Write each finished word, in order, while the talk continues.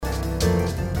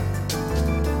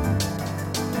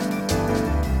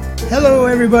Hello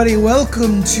everybody,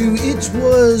 welcome to It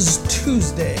Was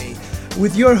Tuesday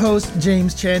with your host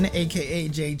James Chen, aka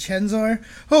Jay Chenzor.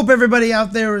 Hope everybody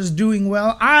out there is doing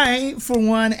well. I, for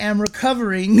one, am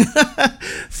recovering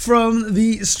from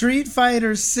the Street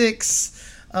Fighter 6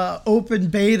 open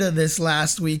beta this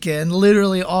last weekend.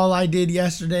 Literally all I did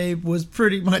yesterday was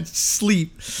pretty much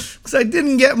sleep, because I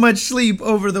didn't get much sleep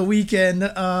over the weekend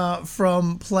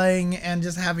from playing and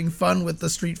just having fun with the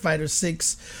Street Fighter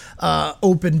 6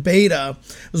 open beta.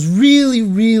 I was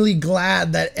really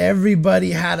glad that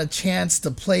everybody had a chance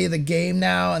to play the game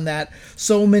now, and that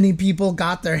so many people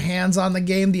got their hands on the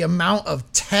game. The amount of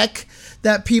tech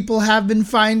that people have been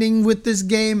finding with this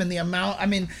game, and the amount, I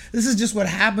mean, this is just what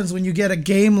happens when you get a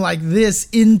game like this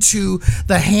into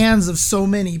the hands of so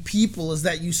many people, is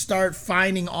that you start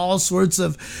finding all sorts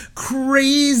of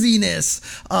craziness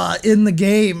in the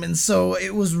game. And so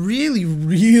it was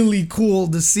really cool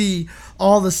to see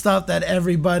all the stuff that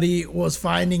everybody was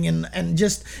finding, and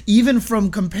just even from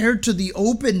compared to the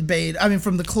open beta, I mean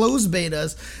from the closed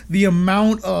betas, the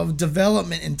amount of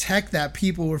development and tech that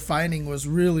people were finding was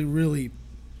really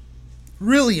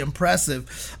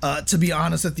impressive, to be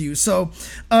honest with you. So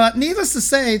needless to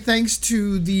say, thanks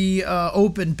to the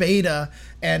open beta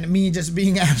and me just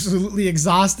being absolutely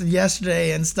exhausted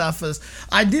yesterday and stuff, as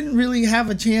I didn't really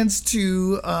have a chance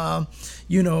to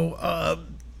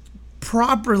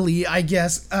properly, I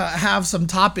guess, have some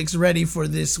topics ready for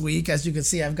this week. As you can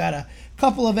see, I've got a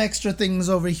couple of extra things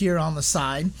over here on the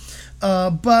side.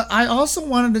 But I also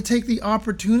wanted to take the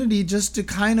opportunity just to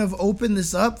kind of open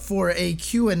this up for a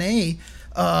Q&A.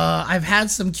 I've had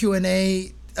some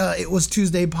Q&A, It Was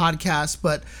Tuesday podcast,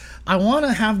 but I want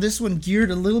to have this one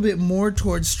geared a little bit more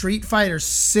towards Street Fighter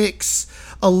 6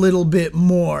 a little bit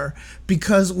more,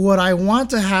 because what I want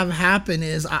to have happen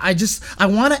is I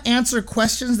want to answer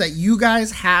questions that you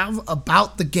guys have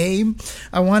about the game.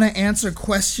 I want to answer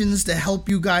questions to help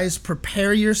you guys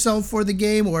prepare yourself for the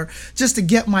game, or just to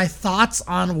get my thoughts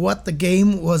on what the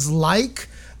game was like.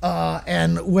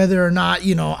 And whether or not,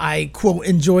 I quote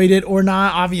enjoyed it or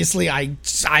not. Obviously, I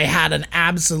had an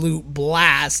absolute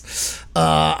blast.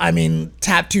 I mean,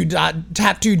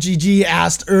 Tap2GG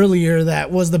asked earlier that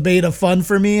was the beta fun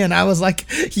for me, and I was like,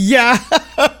 yeah,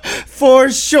 for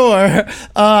sure.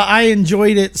 I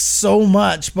enjoyed it so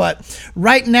much. But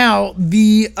right now,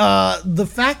 the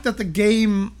fact that the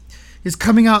game is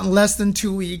coming out in less than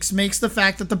 2 weeks makes the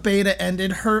fact that the beta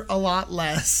ended hurt a lot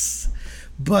less.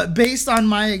 But based on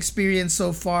my experience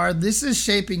so far, this is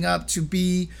shaping up to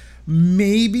be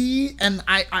maybe, and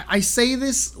I say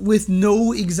this with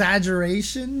no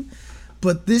exaggeration,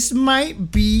 but this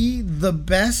might be the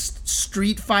best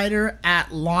Street Fighter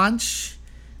at launch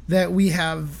that we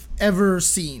have ever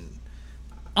seen.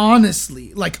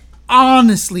 Honestly,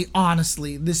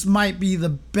 this might be the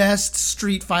best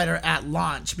Street Fighter at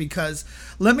launch, because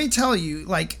let me tell you,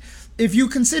 if you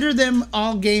consider them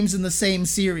all games in the same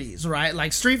series, right?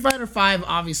 Like Street Fighter 5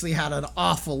 obviously had an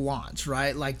awful launch,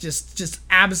 right? Like just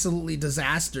absolutely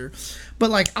disaster. But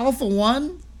like Alpha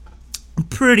 1,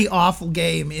 pretty awful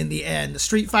game in the end.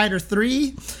 Street Fighter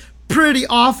 3, pretty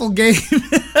awful game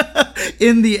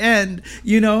in the end,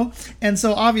 And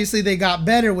so obviously they got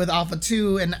better with Alpha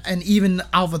 2, and even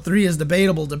Alpha 3 is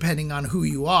debatable depending on who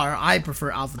you are. I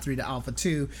prefer Alpha 3 to Alpha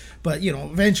 2, but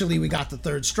eventually we got the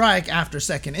third strike after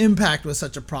Second Impact was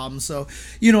such a problem. So,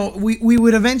 we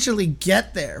would eventually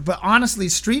get there. But honestly,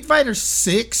 Street Fighter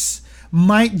 6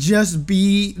 might just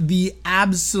be the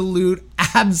absolute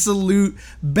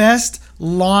best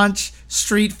launch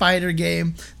Street Fighter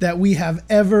game that we have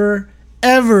ever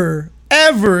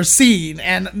seen.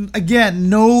 And again,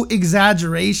 no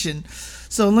exaggeration.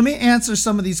 So let me answer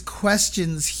some of these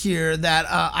questions here that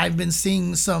I've been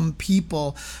seeing some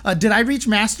people. Did I reach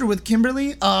Master with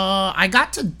Kimberly? I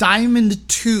got to Diamond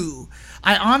 2.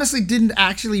 I honestly didn't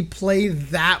actually play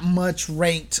that much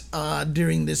ranked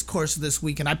during this course of this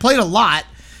weekend. I played a lot.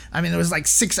 I mean, there was like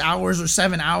 6 hours or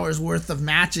 7 hours worth of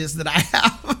matches that I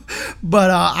have.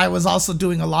 But I was also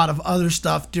doing a lot of other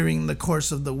stuff during the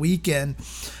course of the weekend.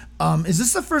 Is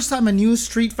this the first time a new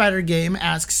Street Fighter game,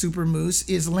 asks Super Moose,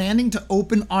 is landing to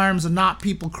open arms and not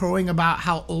people crowing about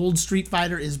how old Street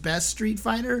Fighter is best Street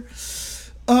Fighter?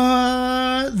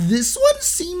 This one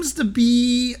seems to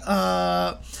be...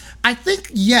 I think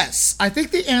yes. I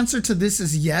think the answer to this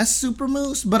is yes, Super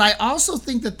Moose. But I also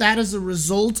think that is a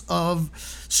result of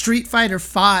Street Fighter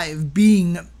 5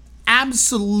 being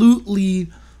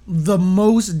absolutely the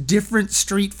most different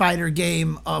Street Fighter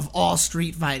game of all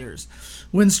Street Fighters.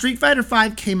 When Street Fighter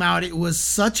 5 came out, it was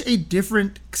such a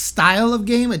different style of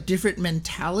game, a different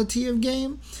mentality of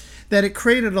game, that it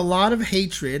created a lot of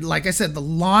hatred. Like I said, the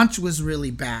launch was really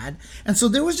bad. And so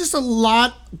there was just a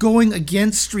lot going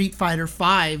against Street Fighter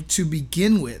V to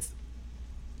begin with.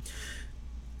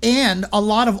 And a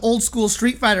lot of old school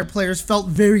Street Fighter players felt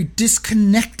very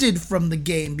disconnected from the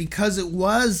game because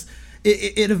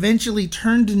it eventually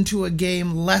turned into a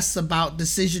game less about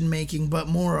decision making, but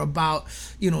more about,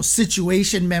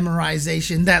 situation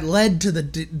memorization that led to the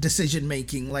decision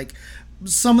making. Like,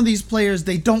 some of these players,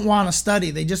 they don't want to study.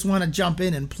 They just want to jump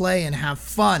in and play and have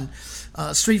fun.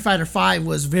 Street Fighter V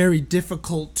was very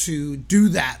difficult to do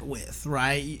that with,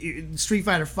 right? Street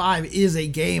Fighter V is a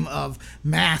game of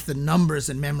math and numbers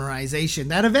and memorization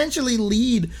that eventually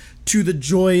lead to the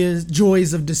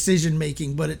joys of decision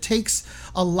making, but it takes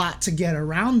a lot to get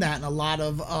around that, and a lot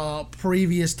of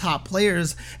previous top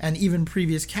players and even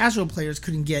previous casual players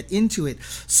couldn't get into it.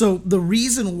 So the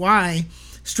reason why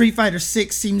Street Fighter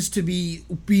 6 seems to be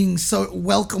being so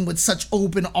welcomed with such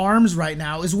open arms right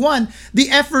now is, one,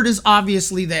 the effort is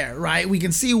obviously there, right? We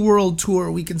can see World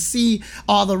Tour, we can see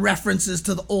all the references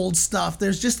to the old stuff.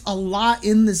 There's just a lot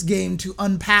in this game to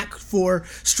unpack for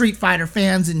Street Fighter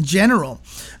fans in general.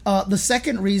 The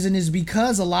second reason is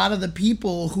because a lot of the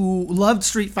people who loved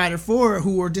Street Fighter 4,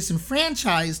 who were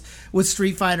disenfranchised with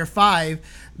Street Fighter 5,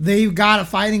 they've got a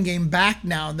fighting game back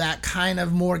now that kind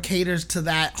of more caters to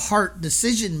that heart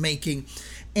decision making.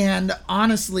 And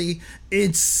honestly,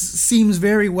 it seems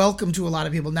very welcome to a lot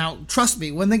of people. Now, trust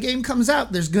me, when the game comes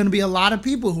out, there's going to be a lot of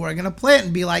people who are going to play it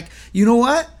and be like, you know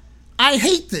what? I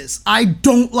hate this. I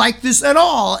don't like this at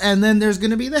all. And then there's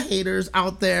going to be the haters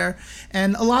out there.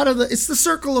 And a lot of it's the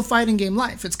circle of fighting game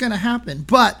life. It's going to happen.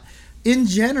 But in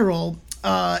general,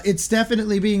 it's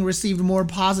definitely being received more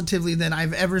positively than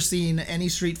I've ever seen any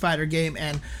Street Fighter game,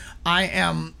 and I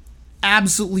am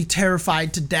absolutely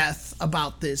terrified to death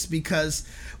about this because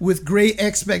with great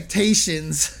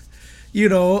expectations,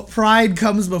 pride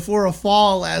comes before a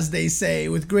fall, as they say.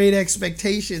 With great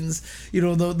expectations,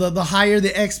 the higher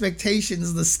the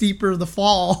expectations, the steeper the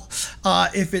fall,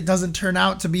 if it doesn't turn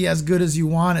out to be as good as you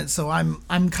want it. So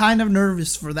I'm kind of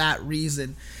nervous for that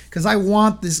reason, because I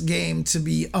want this game to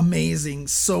be amazing,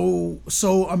 so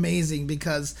amazing,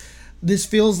 because this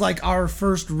feels like our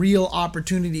first real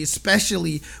opportunity,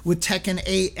 especially with Tekken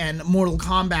 8 and Mortal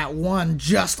Kombat 1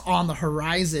 just on the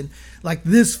horizon. Like,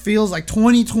 this feels like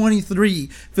 2023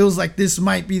 feels like this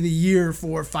might be the year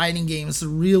for fighting games to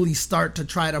really start to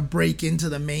try to break into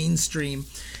the mainstream.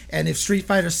 And if Street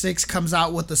Fighter 6 comes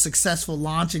out with a successful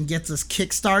launch and gets us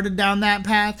kickstarted down that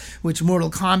path, which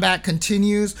Mortal Kombat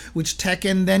continues, which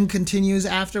Tekken then continues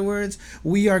afterwards,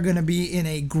 we are going to be in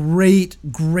a great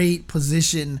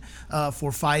position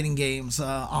for fighting games,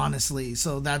 honestly.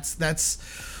 So that's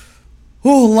a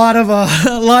lot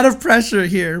of pressure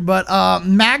here. But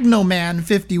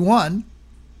Magnoman51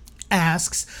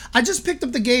 asks, I just picked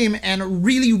up the game and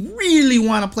really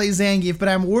want to play Zangief, but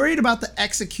I'm worried about the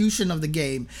execution of the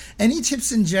game. Any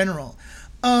tips in general?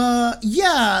 Honestly,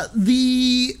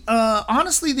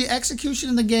 the execution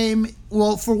in the game,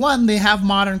 well, for one, they have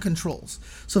modern controls.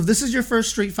 So if this is your first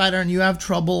Street Fighter and you have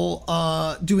trouble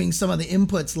doing some of the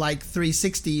inputs like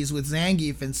 360s with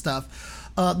Zangief and stuff,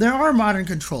 there are modern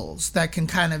controls that can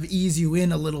kind of ease you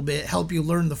in a little bit, help you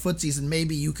learn the footsies, and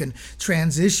maybe you can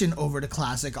transition over to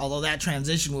Classic, although that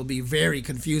transition will be very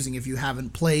confusing if you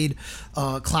haven't played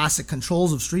Classic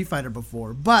controls of Street Fighter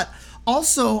before. But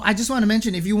also, I just want to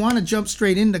mention, if you want to jump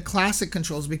straight into Classic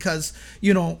controls, because,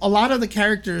 a lot of the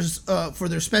characters for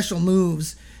their special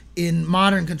moves in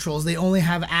modern controls, they only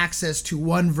have access to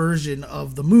one version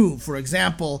of the move. For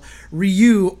example,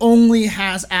 Ryu only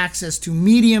has access to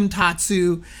medium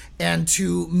Tatsu and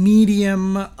to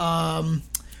medium,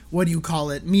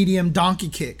 medium donkey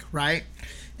kick, right?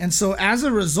 And so as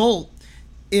a result,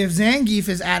 if Zangief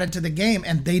is added to the game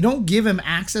and they don't give him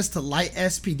access to light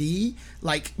SPD,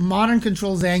 like, modern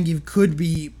control Zangief could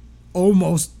be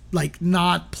almost like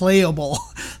not playable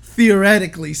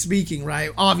theoretically speaking,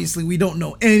 right? Obviously, we don't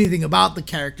know anything about the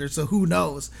character, so who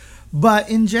knows? But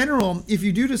in general, if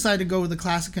you do decide to go with the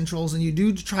classic controls and you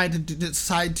do try to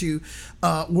decide to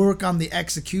work on the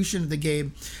execution of the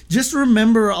game, just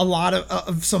remember a lot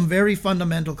of some very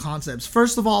fundamental concepts.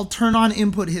 First of all, turn on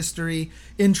input history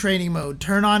in training mode.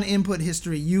 Turn on input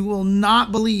history. You will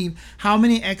not believe how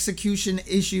many execution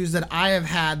issues that I have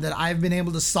had that I've been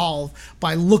able to solve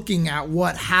by looking at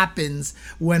what happens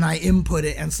when I input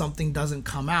it and something doesn't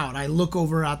come out. I look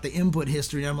over at the input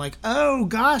history and I'm like, oh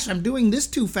gosh, I'm doing this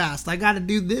too fast. fast. I got to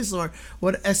do this or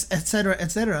what, etc.,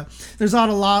 etc. There's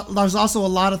also a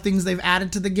lot of things they've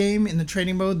added to the game in the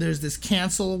training mode. There's this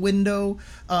cancel window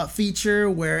feature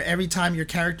where every time your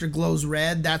character glows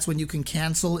red, that's when you can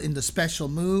cancel into special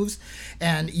moves.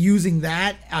 And using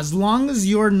that, as long as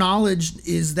your knowledge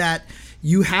is that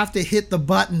you have to hit the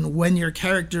button when your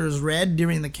character is red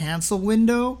during the cancel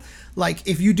window. Like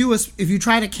if you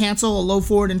try to cancel a low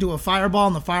forward into a fireball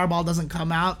and the fireball doesn't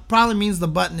come out, probably means the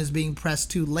button is being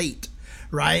pressed too late,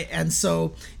 right? And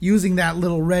so using that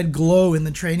little red glow in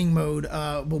the training mode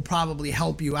will probably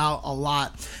help you out a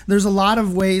lot. There's a lot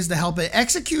of ways to help it.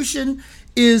 Execution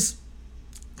is,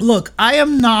 look, I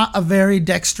am not a very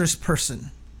dexterous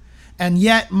person. And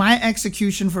yet my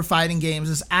execution for fighting games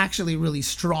is actually really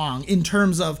strong in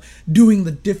terms of doing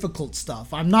the difficult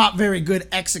stuff. I'm not very good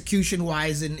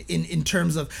execution-wise in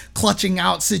terms of clutching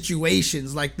out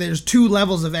situations. Like there's two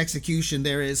levels of execution.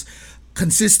 There is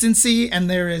consistency and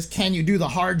there is can you do the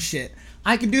hard shit.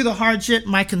 I can do the hard shit,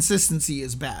 my consistency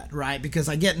is bad, right? Because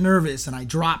I get nervous and I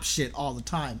drop shit all the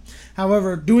time.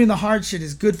 However, doing the hard shit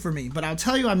is good for me. But I'll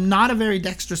tell you, I'm not a very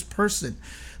dexterous person.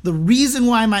 The reason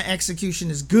why my execution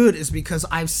is good is because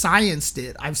I've scienced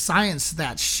it. I've scienced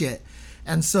that shit.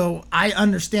 And so I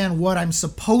understand what I'm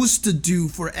supposed to do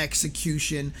for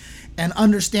execution and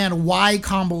understand why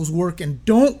combos work and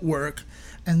don't work.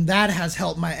 And that has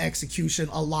helped my execution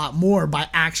a lot more by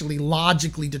actually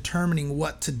logically determining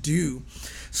what to do.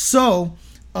 So,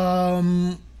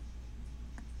 don't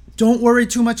worry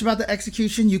too much about the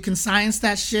execution. You can science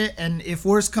that shit. And if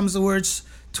worse comes to worse,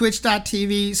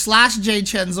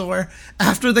 twitch.tv/jchenzor.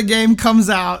 After the game comes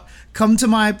out, come to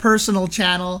my personal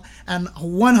channel and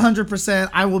 100%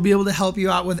 I will be able to help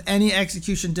you out with any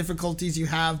execution difficulties you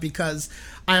have, because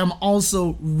I am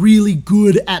also really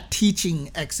good at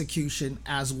teaching execution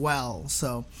as well.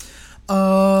 So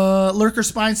Lurker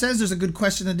Spine says there's a good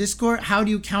question in the Discord. How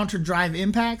do you counter drive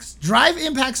impacts? Drive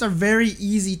impacts are very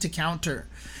easy to counter.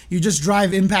 You just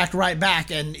drive impact right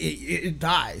back and it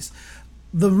dies.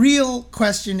 The real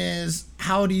question is,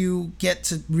 how do you get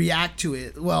to react to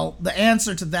it? Well, the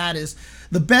answer to that is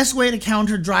the best way to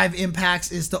counter drive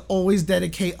impacts is to always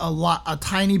dedicate a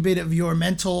tiny bit of your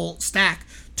mental stack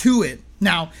to it.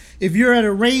 Now, if you're at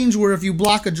a range where if you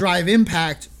block a drive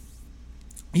impact,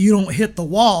 you don't hit the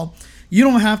wall, you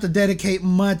don't have to dedicate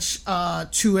much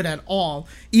to it at all.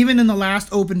 Even in the last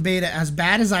open beta, as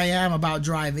bad as I am about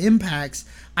drive impacts,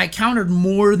 I countered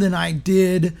more than I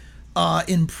did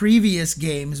in previous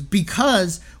games,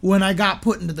 because when I got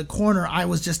put into the corner, I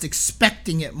was just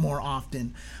expecting it more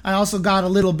often. I also got a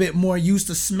little bit more used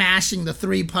to smashing the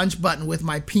 3-punch button with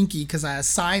my pinky because I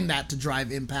assigned that to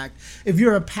drive impact. If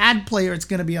you're a pad player, it's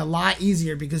going to be a lot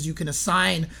easier because you can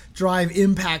assign drive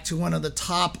impact to one of the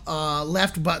top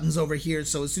left buttons over here.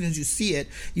 So as soon as you see it,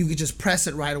 you can just press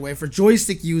it right away. For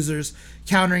joystick users,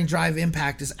 countering drive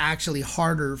impact is actually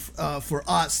harder for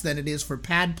us than it is for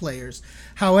pad players.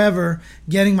 However,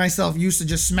 getting myself used to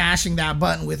just smashing that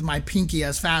button with my pinky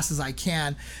as fast as I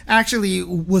can actually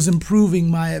was improving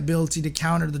my ability to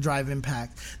counter the drive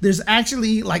impact. There's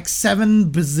actually like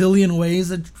 7 bazillion ways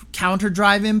to counter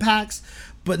drive impacts,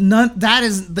 but that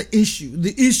isn't the issue.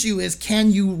 The issue is,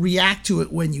 can you react to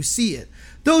it when you see it?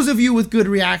 Those of you with good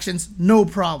reactions, no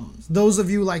problems. Those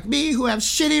of you like me who have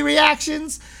shitty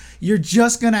reactions, you're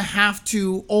just going to have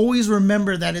to always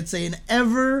remember that it's an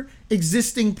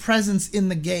ever-existing presence in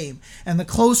the game. And the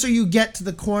closer you get to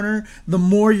the corner, the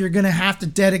more you're going to have to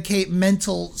dedicate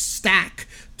mental stack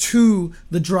to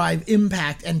the drive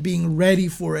impact and being ready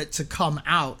for it to come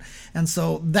out. And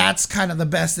so that's kind of the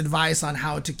best advice on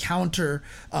how to counter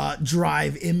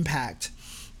drive impact.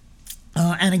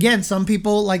 And again, some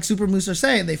people, like Super Moose are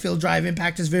saying, they feel drive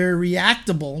impact is very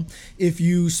reactable if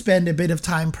you spend a bit of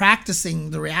time practicing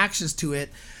the reactions to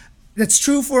it. That's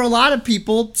true for a lot of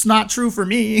people. It's not true for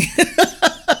me.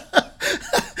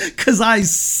 Because I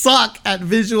suck at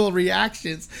visual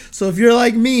reactions. So if you're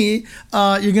like me,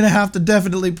 you're going to have to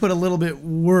definitely put a little bit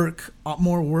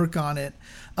more work on it.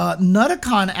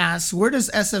 Nutacon asks, where does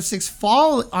SF6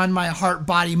 fall on my heart,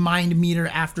 body, mind meter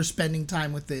after spending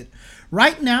time with it?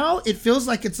 Right now, it feels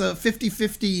like it's a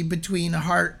 50-50 between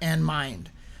heart and mind.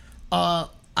 And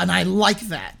I like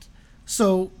that.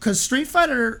 So, because Street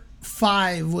Fighter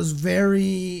 5 was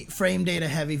very frame data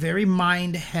heavy, very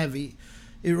mind heavy.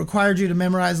 It required you to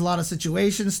memorize a lot of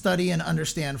situations, study and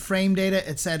understand frame data,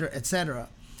 etc., etc.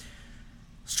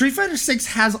 Street Fighter 6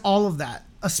 has all of that,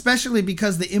 especially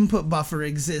because the input buffer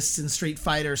exists in Street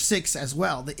Fighter 6 as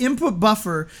well. The input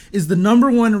buffer is the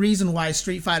 #1 reason why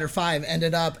Street Fighter 5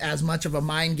 ended up as much of a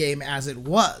mind game as it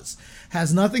was.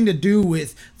 has nothing to do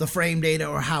with the frame data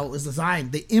or how it was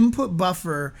designed. The input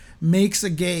buffer makes a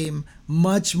game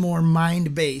much more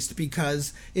mind-based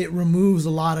because it removes a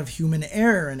lot of human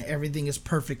error and everything is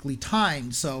perfectly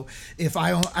timed. So if I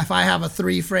have a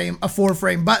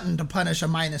 4-frame button to punish a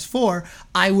 -4,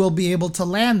 I will be able to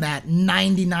land that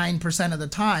 99% of the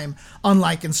time.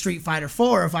 Unlike in Street Fighter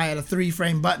 4, if I had a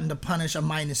 3-frame button to punish a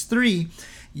 -3,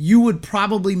 you would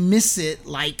probably miss it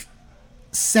like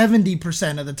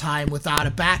 70% of the time without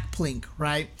a back plink,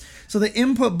 right? So the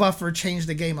input buffer changed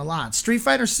the game a lot. Street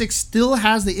Fighter 6 still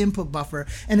has the input buffer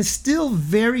and is still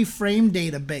very frame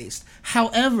data based.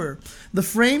 However, the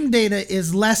frame data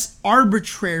is less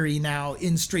arbitrary now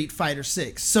in Street Fighter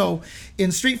 6. So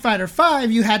in Street Fighter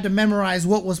 5, you had to memorize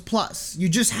what was plus. You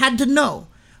just had to know.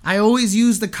 I always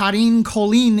use the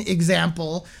Karin-Colleen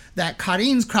example, that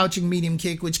Karin's crouching medium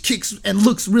kick, which kicks and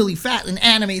looks really fast and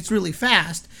animates really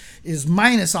fast, is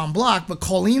minus on block, but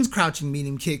Colleen's crouching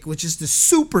medium kick, which is the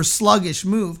super sluggish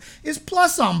move, is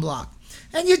plus on block.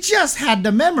 And you just had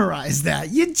to memorize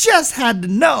that. You just had to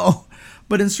know.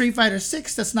 But in Street Fighter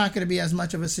 6, that's not going to be as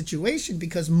much of a situation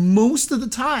because most of the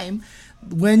time,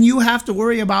 when you have to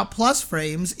worry about plus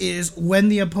frames is when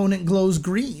the opponent glows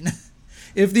green.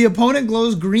 If the opponent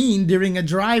glows green during a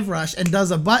drive rush and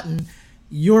does a button,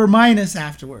 you're minus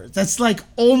afterwards. That's like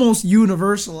almost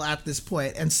universal at this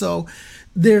point. And so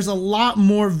there's a lot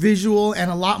more visual and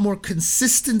a lot more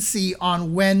consistency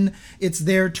on when it's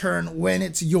their turn, when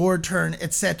it's your turn,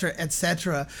 etc.,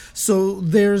 etc. So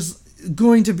there's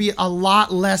going to be a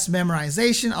lot less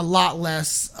memorization, a lot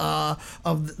less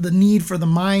of the need for the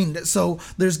mind. So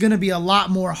there's going to be a lot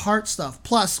more heart stuff.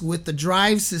 Plus, with the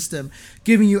drive system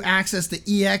giving you access to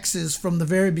EXs from the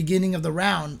very beginning of the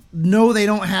round. No, they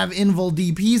don't have invul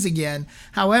DPs again.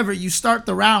 However, you start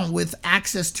the round with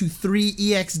access to 3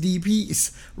 EX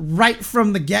DPs right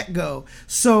from the get-go.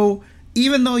 So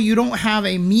even though you don't have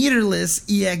a meterless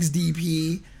EX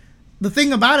DP, the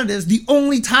thing about it is the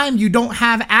only time you don't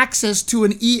have access to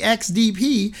an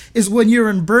EXDP is when you're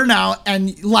in burnout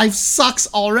and life sucks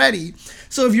already.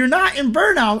 So if you're not in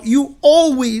burnout, you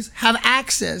always have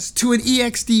access to an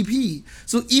EXDP.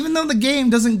 So even though the game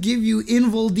doesn't give you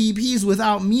invul DPs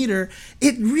without meter,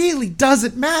 it really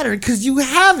doesn't matter because you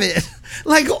have it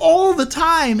like all the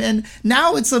time. And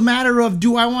now it's a matter of,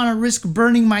 do I want to risk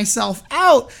burning myself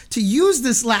out to use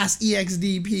this last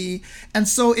EXDP? And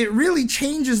so it really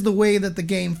changes the way that the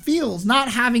game feels.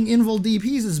 Not having invul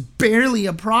DPs is barely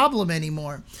a problem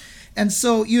anymore. And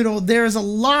so, you know, there's a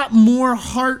lot more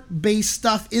heart-based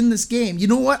stuff in this game. You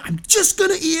know what? I'm just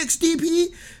going to EXDP.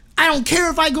 I don't care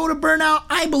if I go to burnout.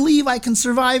 I believe I can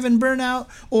survive in burnout.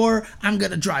 Or I'm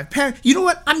going to drive parry. You know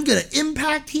what? I'm going to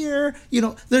impact here. You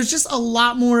know, there's just a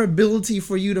lot more ability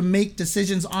for you to make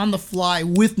decisions on the fly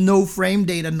with no frame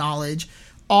data knowledge.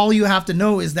 All you have to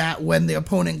know is that when the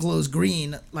opponent glows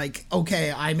green, like,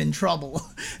 okay, I'm in trouble.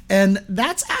 And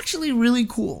that's actually really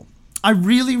cool. I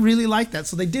really, really like that.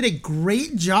 So they did a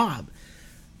great job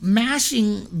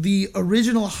mashing the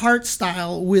original heart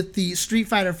style with the Street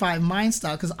Fighter V mind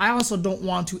style, because I also don't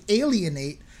want to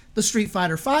alienate the Street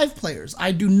Fighter V players.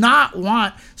 I do not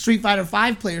want Street Fighter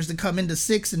V players to come into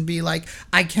 6 and be like,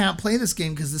 I can't play this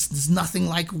game because this is nothing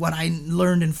like what I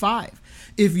learned in 5.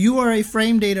 If you are a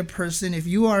frame data person, if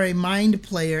you are a mind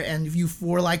player, and if you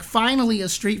for like finally a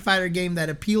Street Fighter game that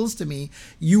appeals to me,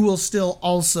 you will still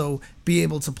also be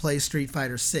able to play Street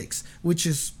Fighter 6, which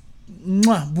is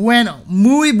bueno,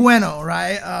 muy bueno,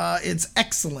 right? It's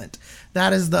excellent.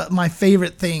 That is my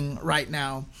favorite thing right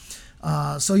now.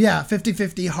 So yeah,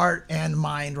 50-50 heart and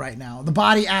mind right now. The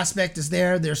body aspect is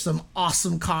there. There's some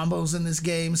awesome combos in this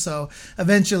game. So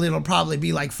eventually it'll probably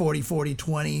be like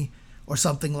 40-40-20 or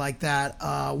something like that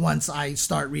once I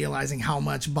start realizing how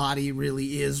much body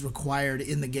really is required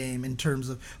in the game in terms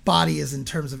of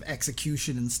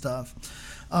execution and stuff.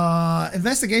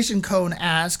 Investigation Cone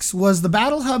asks, was the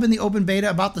Battle Hub in the open beta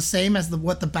about the same as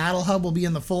what the Battle Hub will be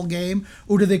in the full game,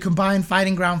 or do they combine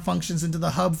fighting ground functions into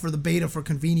the hub for the beta for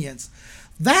convenience?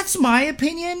 That's my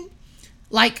opinion.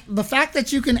 Like, the fact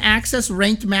that you can access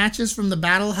ranked matches from the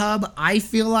Battle Hub, I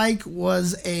feel like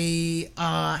was a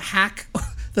hack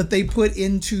that they put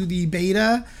into the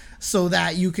beta so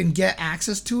that you can get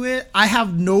access to it. I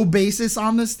have no basis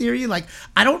on this theory. Like,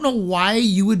 I don't know why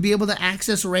you would be able to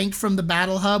access ranked from the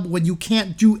Battle Hub when you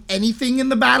can't do anything in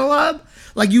the Battle Hub.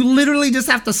 Like, you literally just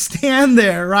have to stand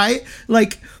there, right?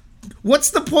 Like,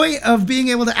 What's the point of being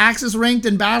able to access ranked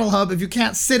in Battle Hub if you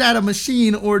can't sit at a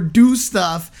machine or do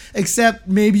stuff, except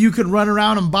maybe you could run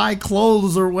around and buy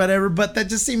clothes or whatever, but that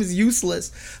just seems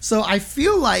useless. So I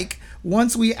feel like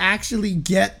once we actually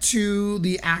get to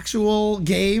the actual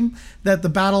game, that the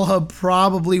Battle Hub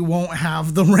probably won't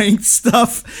have the ranked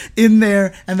stuff in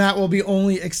there, and that will be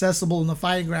only accessible in the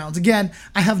fighting grounds. Again,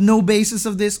 I have no basis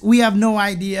of this. We have no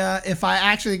idea. If I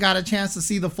actually got a chance to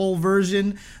see the full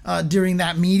version during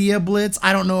that media blitz,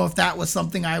 I don't know if that was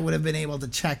something I would have been able to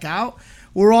check out.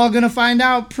 We're all going to find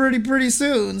out pretty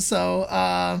soon. So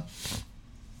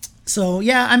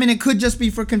yeah, I mean, it could just be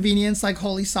for convenience, like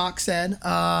Holy Sock said.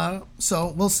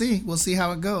 So we'll see. We'll see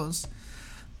how it goes.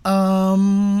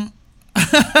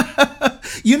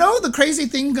 You know, the crazy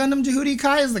thing, Gundam Jehudi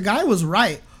Kai, is the guy was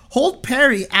right. Hold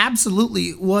parry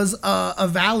absolutely was a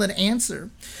valid answer.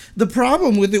 The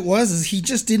problem with it is he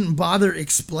just didn't bother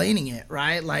explaining it,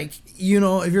 right? Like, you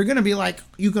know, if you're going to be like,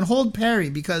 you can hold parry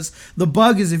because the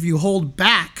bug is if you hold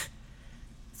back,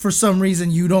 for some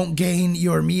reason you don't gain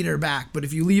your meter back, but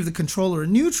if you leave the controller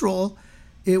in neutral,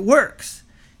 it works.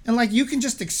 And like, you can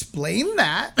just explain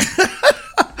that.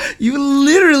 You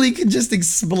literally can just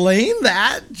explain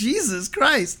that. Jesus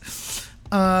Christ.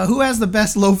 Who has the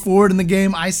best low forward in the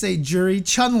game? I say Jury.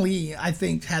 Chun-Li, I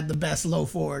think, had the best low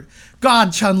forward.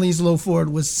 God, Chun-Li's low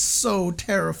forward was so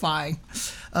terrifying.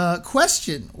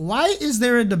 Question: why is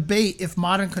there a debate if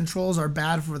modern controls are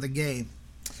bad for the game?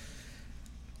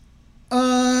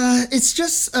 It's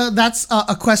just, that's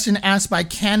a question asked by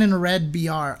Canon Red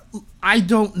BR. I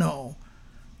don't know.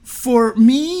 For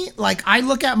me, like, I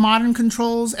look at modern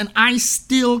controls and I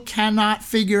still cannot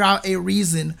figure out a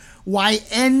reason why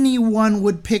anyone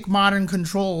would pick modern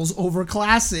controls over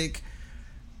classic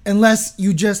unless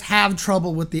you just have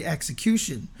trouble with the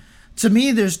execution. To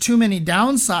me, there's too many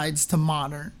downsides to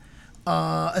modern.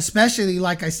 Especially,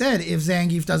 like I said, if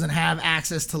Zangief doesn't have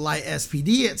access to light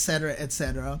SPD, etc.,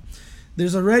 etc.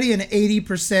 There's already an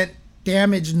 80%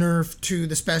 damage nerf to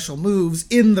the special moves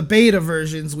in the beta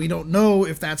versions. We don't know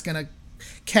if that's going to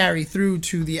carry through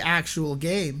to the actual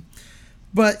game.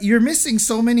 But you're missing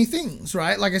so many things,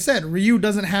 right? Like I said, Ryu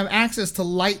doesn't have access to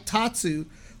light Tatsu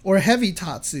or heavy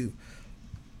Tatsu.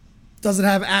 Doesn't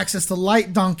have access to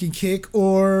light donkey kick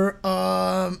or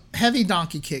heavy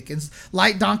donkey kick. And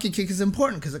light donkey kick is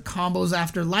important because it combos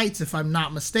after lights, if I'm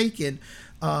not mistaken,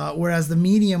 whereas the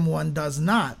medium one does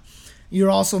not. You're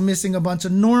also missing a bunch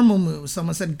of normal moves.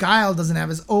 Someone said Guile doesn't have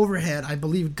his overhead. I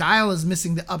believe Guile is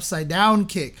missing the upside down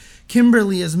kick.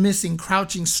 Kimberly is missing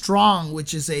crouching strong,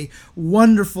 which is a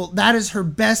wonderful, that is her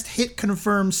best hit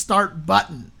confirm start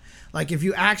button. Like, if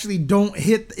you actually don't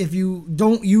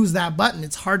use that button,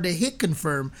 it's hard to hit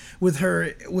confirm with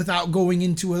her without going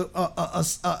into a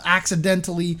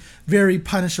accidentally very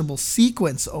punishable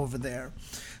sequence over there.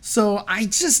 So I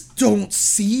just don't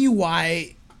see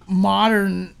why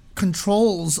modern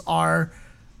controls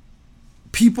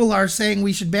people are saying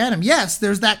we should ban them. Yes,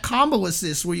 there's that combo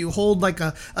assist where you hold like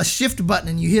a shift button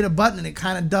and you hit a button and it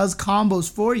kind of does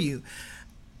combos for you.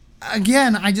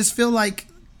 Again, I just feel like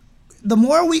the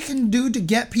more we can do to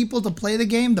get people to play the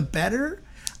game, the better.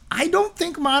 I don't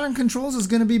think modern controls is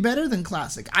going to be better than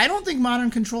classic. I don't think modern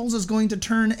controls is going to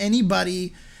turn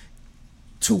anybody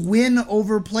to win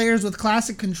over players with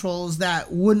classic controls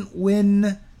that wouldn't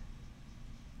win.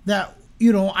 That,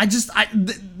 you know,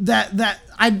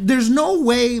 there's no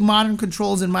way modern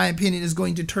controls, in my opinion, is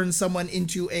going to turn someone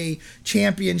into a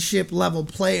championship level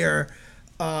player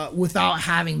without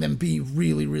having them be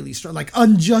really, really strong, like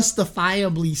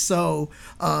unjustifiably so,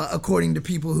 according to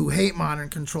people who hate modern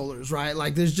controllers, right?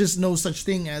 Like, there's just no such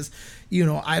thing as, you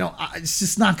know, it's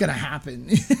just not going to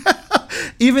happen.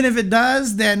 Even if it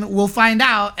does, then we'll find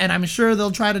out, and I'm sure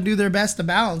they'll try to do their best to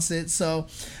balance it. So,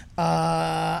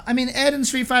 I mean, Ed in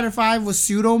Street Fighter V was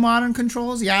pseudo modern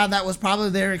controls. Yeah, that was probably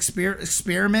their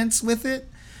experiments with it.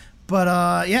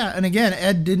 But yeah, and again,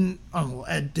 Ed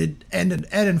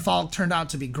and Falk turned out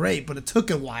to be great, but it took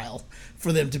a while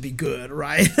for them to be good,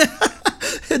 right?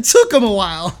 It took them a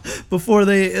while before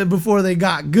they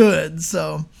got good.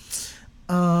 So,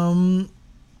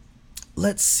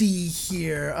 let's see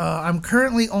here. I'm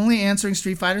currently only answering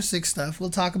Street Fighter 6 stuff. We'll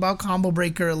talk about Combo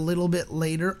Breaker a little bit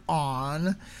later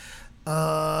on.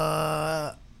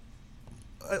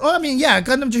 Well, I mean, yeah,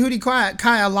 Gundam Jehudi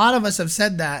Kai, a lot of us have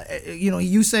said that. You know,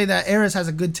 you say that Ares has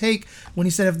a good take when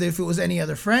he said if it was any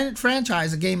other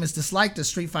franchise, a game as disliked as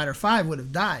Street Fighter V would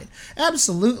have died.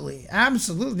 Absolutely.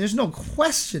 Absolutely. There's no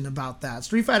question about that.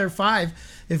 Street Fighter V,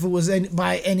 if it was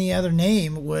by any other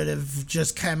name, would have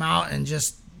just come out and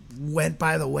just went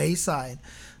by the wayside.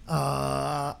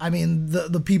 I mean,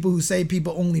 the people who say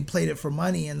people only played it for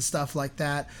money and stuff like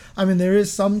that. I mean, there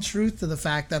is some truth to the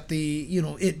fact that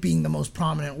it being the most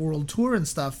prominent world tour and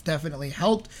stuff definitely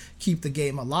helped keep the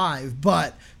game alive.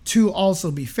 But to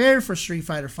also be fair for Street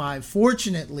Fighter V,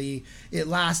 fortunately, it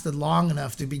lasted long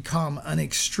enough to become an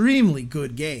extremely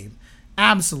good game.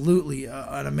 Absolutely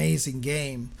an amazing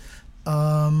game.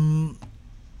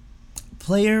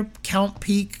 Player count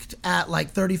peaked at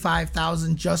like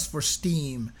 35,000 just for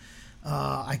Steam.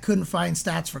 I couldn't find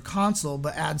stats for console,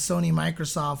 but add Sony,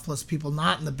 Microsoft, plus people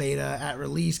not in the beta at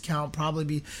release count probably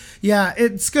be... Yeah,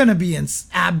 it's going to be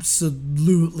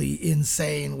absolutely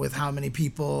insane with how many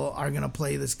people are going to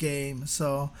play this game.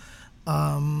 So,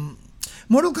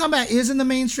 Mortal Kombat is in the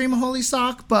mainstream, Holy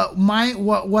Sock, but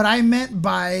what I meant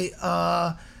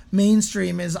by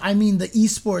mainstream is, I mean the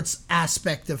esports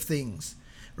aspect of things.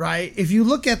 Right? If you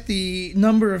look at the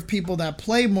number of people that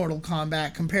play Mortal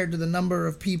Kombat compared to the number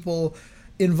of people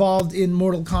involved in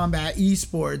Mortal Kombat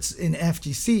esports in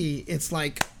FGC, it's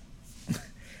like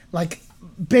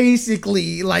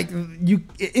basically like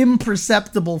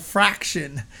imperceptible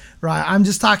fraction, right? I'm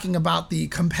just talking about the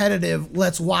competitive,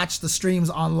 let's watch the streams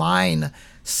online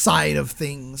side of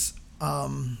things.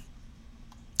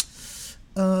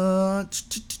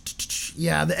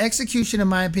 Yeah, the execution, in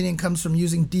my opinion, comes from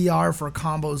using DR for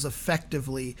combos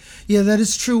effectively. Yeah, that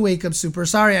is true, Wake Up Super.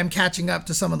 Sorry, I'm catching up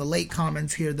to some of the late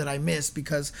comments here that I missed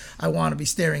because I want to be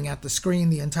staring at the screen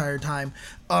the entire time.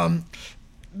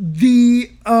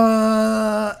 The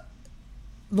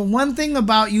one thing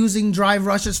about using drive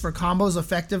rushes for combos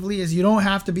effectively is you don't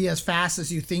have to be as fast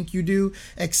as you think you do,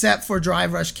 except for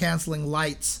drive rush canceling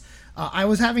lights. I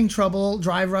was having trouble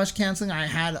drive rush canceling. I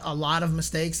had a lot of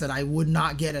mistakes that I would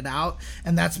not get it out,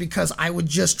 and that's because I would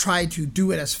just try to do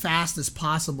it as fast as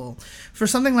possible. For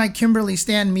something like Kimberly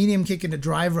stand medium kick into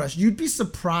drive rush, you'd be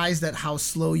surprised at how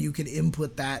slow you can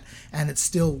input that and it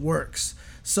still works.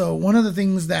 So one of the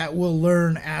things that we'll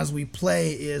learn as we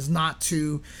play is not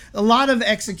to... A lot of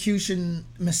execution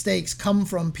mistakes come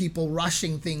from people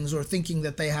rushing things or thinking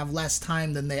that they have less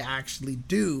time than they actually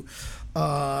do.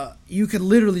 You could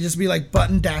literally just be like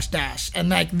button dash dash, and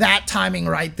like that timing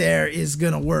right there is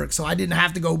gonna work. So I didn't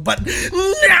have to go button,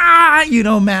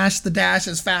 mash the dash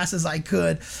as fast as I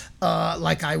could,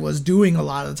 like I was doing a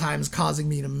lot of the times, causing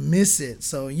me to miss it.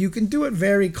 So you can do it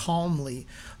very calmly.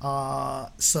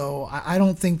 So I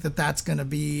don't think that that's going to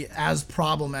be as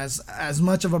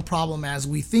much of a problem as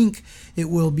we think it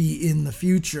will be in the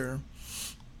future.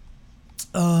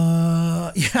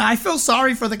 Yeah, I feel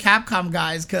sorry for the Capcom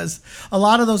guys because a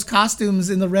lot of those costumes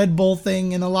in the Red Bull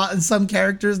thing and some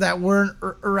characters that weren't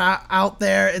out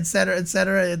there, etc.,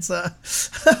 etc. It's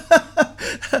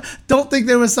don't think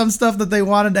there was some stuff that they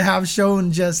wanted to have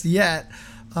shown just yet.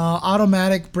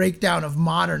 Automatic breakdown of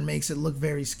modern makes it look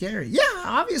very scary. Yeah,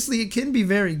 obviously it can be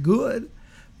very good,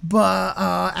 but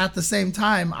at the same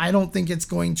time, I don't think it's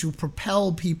going to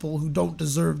propel people who don't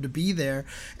deserve to be there.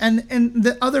 And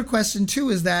the other question too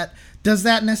is that, does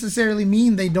that necessarily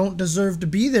mean they don't deserve to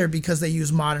be there because they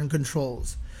use modern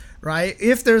controls, right?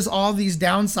 If there's all these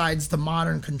downsides to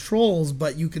modern controls,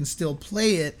 but you can still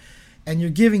play it, and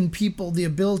you're giving people the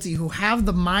ability who have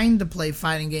the mind to play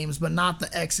fighting games but not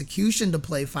the execution to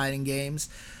play fighting games,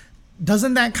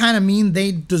 doesn't that kind of mean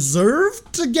they deserve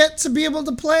to get to be able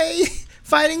to play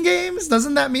fighting games?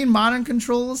 Doesn't that mean modern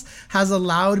controls has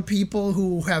allowed people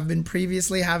who have been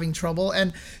previously having trouble?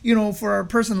 And, for a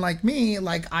person like me,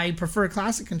 like I prefer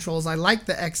classic controls. I like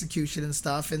the execution and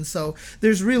stuff. And so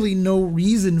there's really no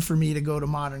reason for me to go to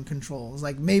modern controls.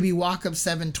 Like maybe Walk Up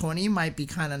 720 might be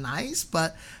kind of nice,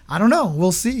 but I don't know.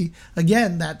 We'll see.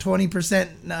 Again, that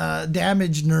 20%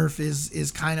 damage nerf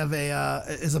is kind of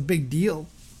is a big deal.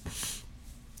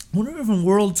 I wonder if in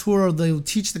World Tour they'll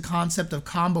teach the concept of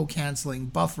combo canceling,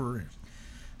 buffer.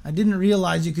 I didn't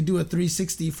realize you could do a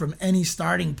 360 from any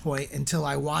starting point until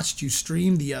I watched you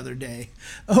stream the other day.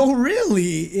 Oh,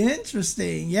 really?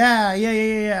 Interesting. Yeah.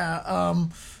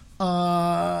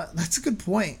 That's a good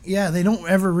point. Yeah, they don't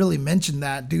ever really mention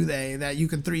that, do they? That you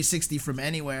can 360 from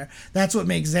anywhere. That's what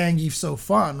makes Zangief so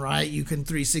fun, right? You can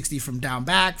 360 from down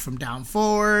back, from down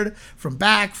forward, from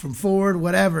back, from forward,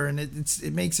 whatever, and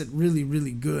it makes it really,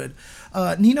 really good.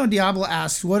 Nino Diablo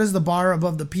asks, what is the bar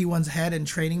above the P1's head in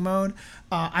training mode?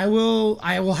 I will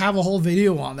have a whole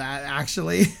video on that,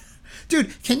 actually.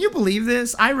 Dude, can you believe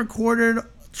this? I recorded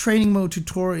training mode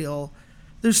tutorial.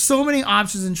 There's so many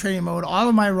options in training mode. All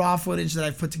of my raw footage that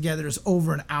I've put together is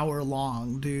over an hour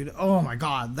long, dude. Oh my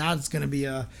God, that's going to be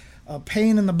a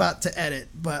pain in the butt to edit,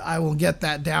 but I will get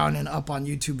that down and up on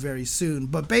YouTube very soon.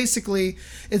 But basically,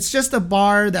 it's just a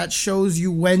bar that shows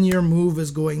you when your move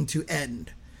is going to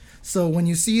end. So when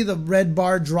you see the red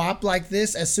bar drop like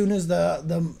this, as soon as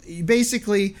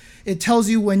basically it tells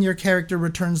you when your character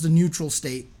returns to neutral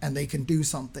state and they can do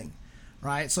something,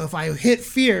 right? So if I hit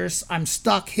fierce, I'm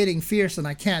stuck hitting fierce and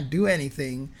I can't do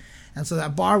anything. And so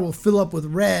that bar will fill up with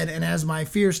red, and as my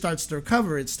fear starts to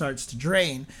recover, it starts to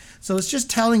drain. So it's just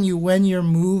telling you when your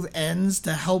move ends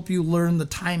to help you learn the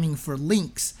timing for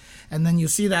links. And then you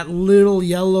see that little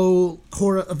yellow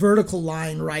vertical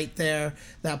line right there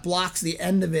that blocks the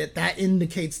end of it. That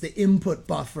indicates the input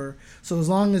buffer. So as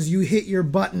long as you hit your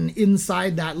button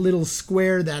inside that little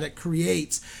square that it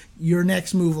creates, your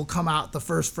next move will come out the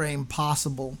first frame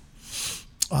possible.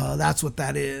 That's what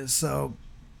that is. So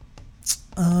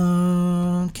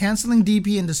canceling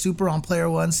DP into super on player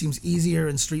 1 seems easier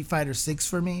in Street Fighter 6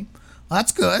 for me. Well,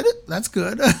 that's good. That's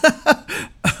good.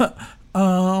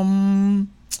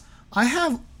 I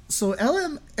have, so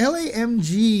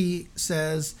LAMG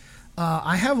says,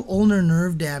 I have ulnar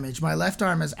nerve damage. My left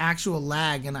arm has actual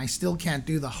lag and I still can't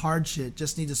do the hard shit.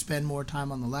 Just need to spend more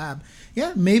time on the lab.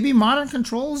 Yeah, maybe modern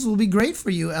controls will be great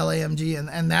for you, LAMG.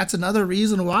 And that's another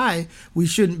reason why we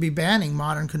shouldn't be banning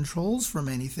modern controls from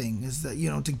anything, is that, you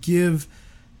know, to give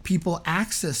people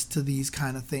access to these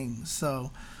kind of things.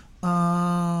 So,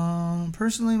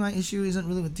 personally, my issue isn't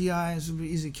really with DI. It's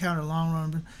easy to counter long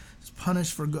run, but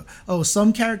punished for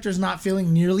some characters not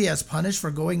feeling nearly as punished for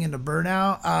going into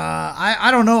burnout. I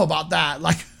don't know about that.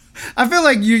 Like, I feel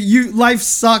like you life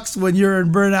sucks when you're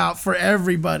in burnout for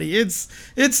everybody. It's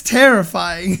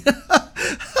terrifying.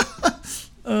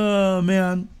 Oh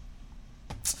man.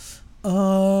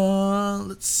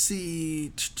 Let's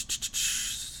see.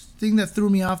 Thing that threw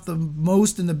me off the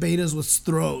most in the betas was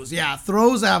throws. Yeah,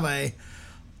 throws have a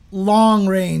long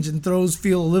range, and throws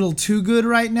feel a little too good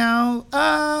right now.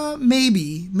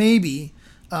 Maybe.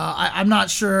 I'm not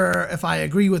sure if I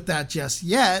agree with that just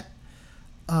yet.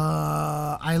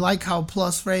 I like how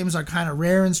plus frames are kind of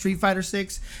rare in Street Fighter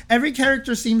 6. Every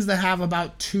character seems to have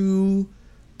about 2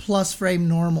 plus frame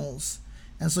normals.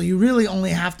 And so you really only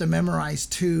have to memorize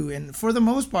 2. And for the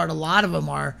most part, a lot of them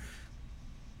are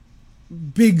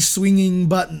big swinging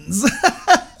buttons.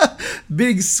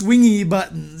 Big swingy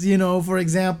buttons, you know, for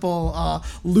example,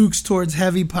 Luke's towards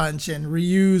heavy punch and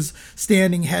Ryu's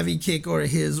standing heavy kick, or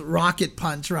his rocket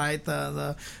punch, right?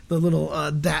 The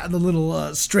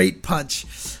little straight punch.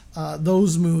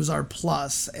 Those moves are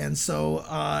plus, and so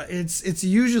it's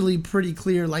usually pretty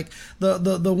clear. Like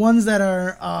the ones that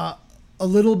are a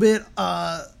little bit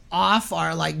off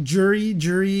are like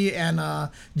Jury and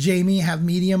Jamie have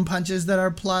medium punches that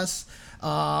are plus.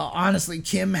 Honestly,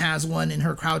 Kim has one in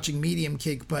her crouching medium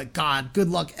kick, but God, good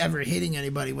luck ever hitting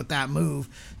anybody with that move.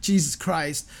 Jesus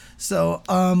Christ. So,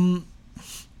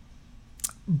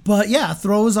 but yeah,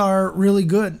 throws are really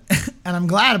good, and I'm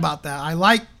glad about that. I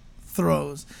like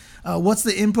throws. What's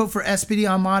the input for SPD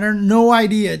on modern? No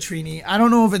idea, Trini. I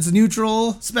don't know if it's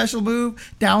neutral special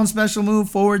move, down special move,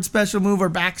 forward special move, or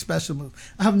back special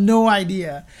move. I have no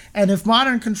idea. And if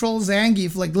modern controls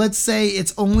Zangief, like let's say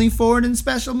it's only forward and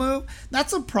special move,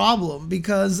 that's a problem,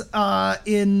 because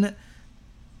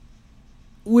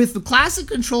with the classic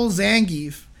control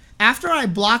Zangief, after I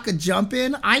block a jump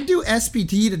in, I do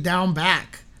SPT to down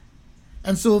back.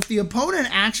 And so if the opponent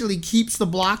actually keeps the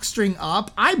block string up,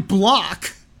 I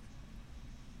block.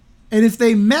 And if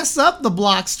they mess up the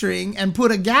block string and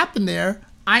put a gap in there,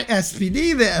 I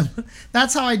SPD them.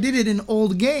 That's how I did it in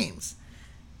old games.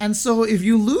 And so if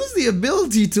you lose the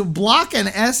ability to block and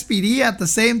SPD at the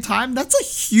same time, that's a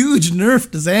huge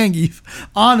nerf to Zangief.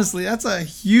 Honestly, that's a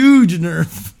huge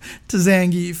nerf to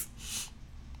Zangief.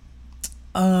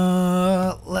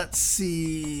 Let's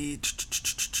see.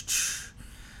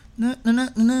 Let's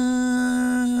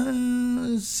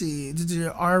see.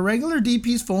 Are regular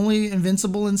DPs fully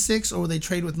invincible in 6, or they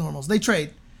trade with normals? They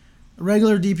trade.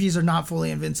 Regular DPs are not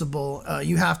fully invincible.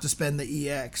 You have to spend the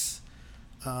EX.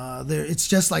 It's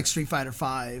just like Street Fighter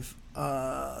 5.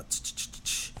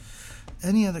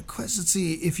 Any other questions? Let's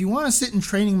see. If you want to sit in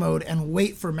training mode and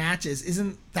wait for matches,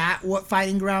 isn't that what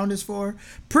Fighting Ground is for?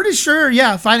 Pretty sure,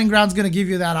 yeah, Fighting Ground's going to give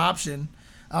you that option.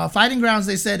 Fighting Grounds,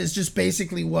 they said, is just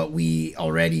basically what we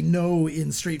already know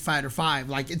in Street Fighter 5.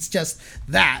 Like, it's just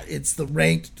that. It's the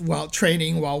ranked while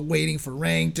training, while waiting for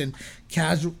ranked, and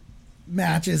casual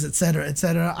matches, etc.,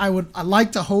 etc. I'd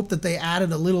like to hope that they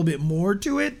added a little bit more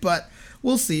to it, but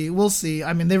we'll see. We'll see.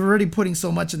 I mean, they're already putting so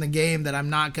much in the game that I'm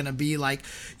not going to be like,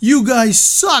 you guys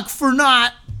suck for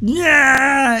not,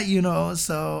 yeah, you know,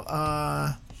 so,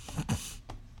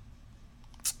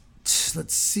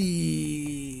 let's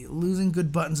see. Losing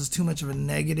good buttons is too much of a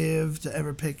negative to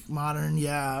ever pick modern.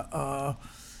 Yeah,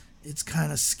 it's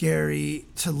kind of scary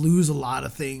to lose a lot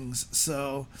of things.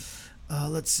 So,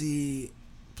 Let's see.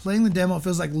 Playing the demo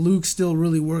feels like Luke still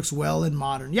really works well in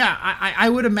modern. Yeah, I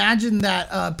would imagine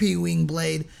that P-Wing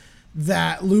Blade,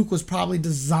 that Luke was probably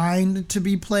designed to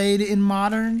be played in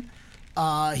modern.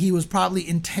 He was probably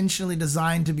intentionally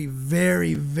designed to be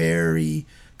very, very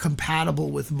compatible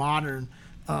with modern.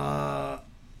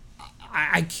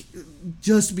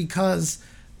 Just because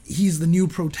he's the new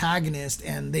protagonist,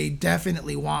 and they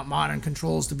definitely want modern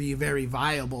controls to be very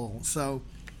viable. So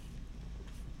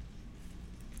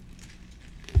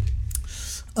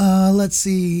let's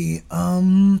see.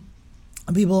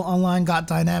 People online got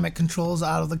dynamic controls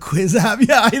out of the quiz app.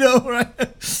 Yeah, I know, right?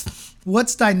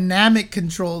 What's dynamic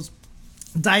controls?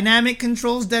 Dynamic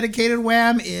controls, dedicated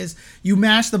wham, is you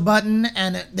mash the button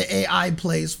and the AI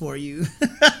plays for you.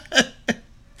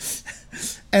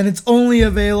 And it's only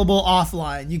available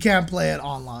offline. You can't play it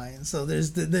online. So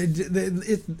there's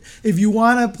if you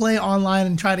want to play online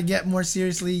and try to get more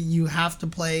seriously, you have to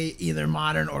play either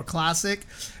modern or classic.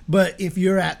 But if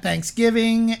you're at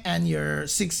Thanksgiving and your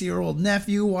 6-year-old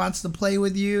nephew wants to play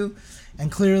with you,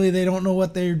 and clearly they don't know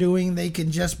what they're doing, they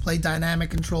can just play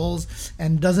dynamic controls,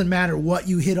 and doesn't matter what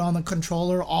you hit on the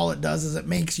controller. All it does is it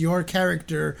makes your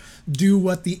character do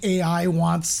what the AI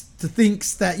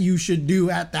thinks that you should do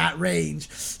at that range.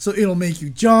 So it'll make you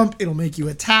jump, it'll make you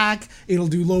attack, it'll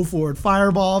do low forward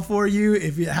fireball for you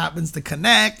if it happens to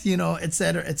connect,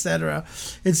 etc., etc.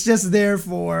 It's just there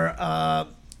for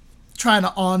trying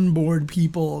to onboard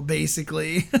people,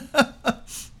 basically.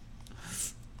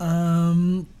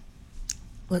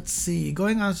 Let's see.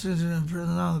 Going on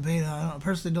the beta, I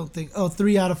personally don't think.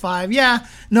 3 out of 5. Yeah.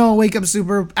 No, Wake Up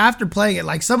Super. After playing it,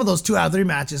 like some of those 2 out of 3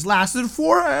 matches lasted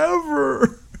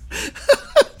forever.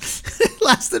 It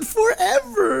lasted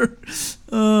forever.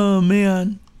 Oh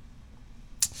man.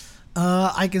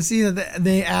 I can see that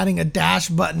they adding a dash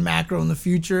button macro in the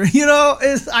future.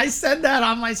 I said that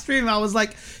on my stream. I was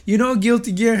like,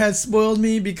 Guilty Gear has spoiled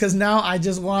me because now I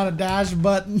just want a dash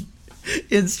button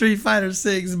in Street Fighter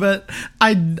 6, but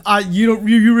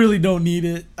you really don't need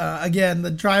it. Again,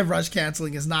 the drive rush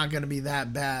canceling is not going to be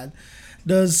that bad.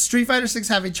 Does Street Fighter 6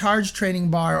 have a charge training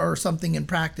bar or something in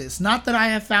practice? Not that I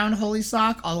have found, Holy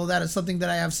Sock, although that is something that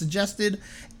I have suggested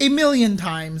a million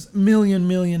times.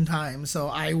 So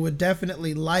I would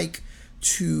definitely like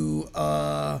to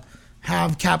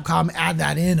have Capcom add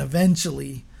that in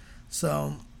eventually.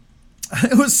 So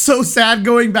it was so sad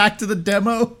going back to the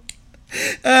demo.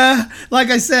 Like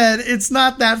I said, it's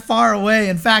not that far away.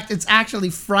 In fact, it's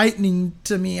actually frightening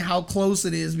to me how close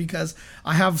it is, because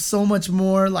I have so much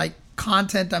more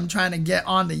content I'm trying to get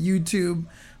onto YouTube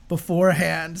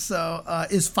beforehand. So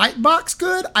is Fightbox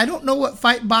good? I don't know what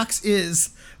Fightbox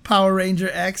is, Power Ranger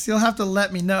X. You'll have to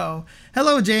let me know.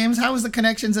 Hello, James. How was the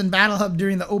connections in Battle Hub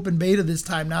during the open beta this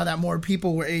time, now that more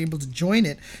people were able to join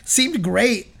it? Seemed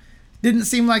great. Didn't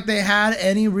seem like they had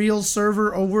any real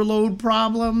server overload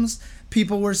problems.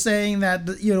 People were saying that,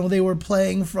 they were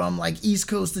playing from East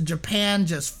Coast to Japan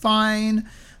just fine.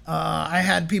 I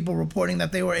had people reporting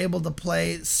that they were able to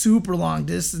play super long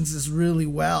distances really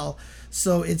well.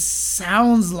 So it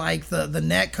sounds like the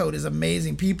netcode is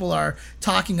amazing. People are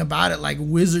talking about it like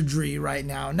wizardry right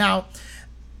now. Now,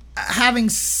 having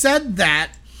said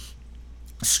that,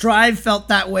 Strive felt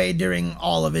that way during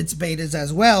all of its betas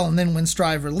as well, and then when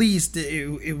Strive released,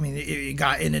 it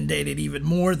got inundated even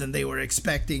more than they were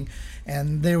expecting,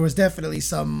 and there was definitely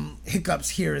some hiccups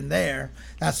here and there.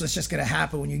 That's what's just going to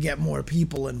happen when you get more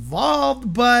people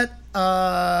involved, but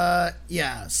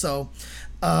yeah, so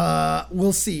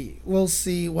we'll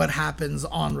see what happens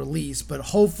on release, but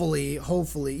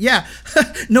hopefully, yeah.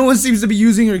 No one seems to be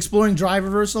using or exploring drive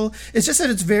reversal. It's just that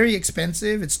it's very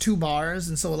expensive. It's 2 bars,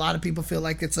 and so a lot of people feel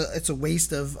like it's a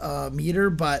waste of meter,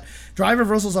 but drive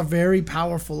reversals are very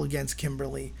powerful against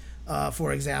Kimberly.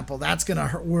 For example, that's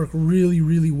gonna work really,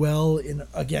 really well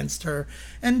against her,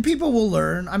 and people will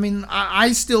learn. I mean,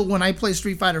 I still, when I play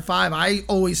Street Fighter 5, I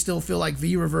always still feel like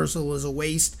V reversal is a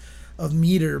waste of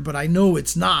meter, but I know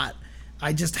it's not.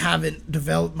 I just haven't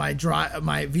developed my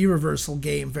V reversal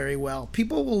game very well.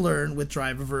 People will learn with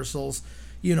drive reversals.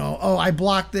 I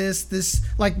block this,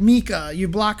 like Mika, you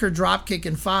block her drop kick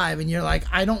in 5, and you're like,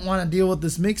 I don't want to deal with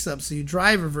this mix up, so you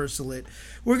drive reversal it.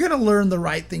 We're going to learn the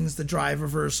right things to drive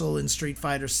reversal in Street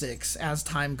Fighter 6 as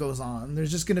time goes on. There's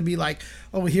just going to be like,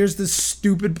 oh, here's this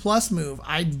stupid plus move.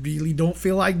 I really don't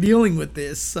feel like dealing with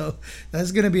this. So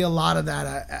there's going to be a lot of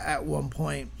that at one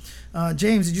point.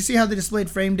 James, did you see how they displayed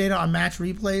frame data on match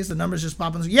replays? The numbers just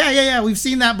pop in. Yeah. We've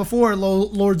seen that before,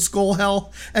 Lord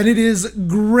Skullhell, and it is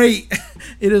great.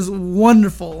 It is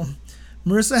wonderful.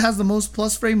 Marissa has the most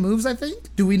plus frame moves, I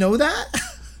think. Do we know that?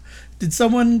 Did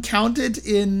someone count it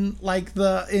in like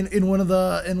in one of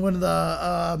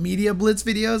the media blitz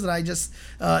videos, and I just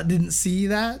didn't see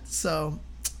that? So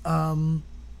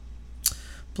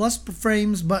plus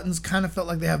frames buttons kind of felt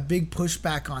like they have big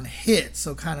pushback on hit,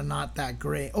 so kind of not that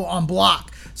great. Oh, on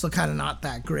block, so kind of not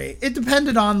that great. It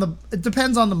depends on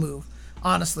the move,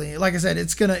 honestly. Like I said,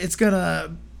 it's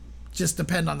gonna just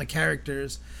depend on the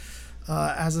characters.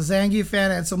 As a Zangief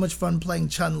fan, I had so much fun playing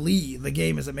Chun-Li. The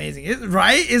game is amazing,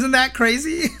 right? Isn't that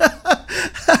crazy?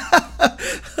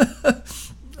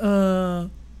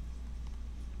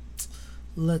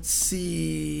 Let's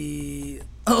see.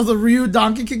 Oh, the Ryu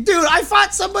donkey kick. Dude, I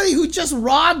fought somebody who just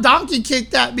raw donkey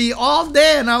kicked at me all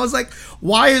day, and I was like,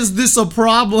 why is this a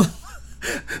problem?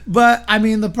 But, I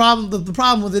mean, the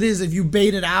problem with it is if you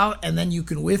bait it out and then you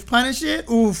can whiff punish it,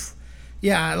 oof.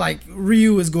 Yeah, like,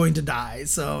 Ryu is going to die.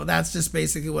 So, that's just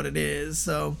basically what it is.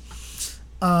 So,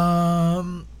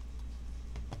 the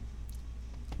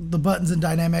buttons in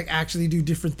Dynamic actually do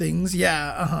different things.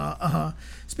 Yeah,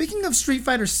 Speaking of Street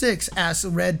Fighter 6, asks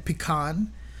Red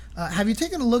Pecan, have you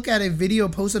taken a look at a video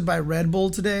posted by Red Bull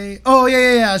today? Oh,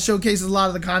 yeah. Showcases a lot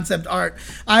of the concept art.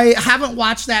 I haven't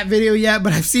watched that video yet,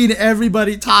 but I've seen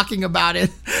everybody talking about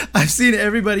it. I've seen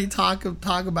everybody talk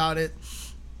about it.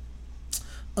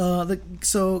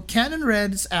 So Canon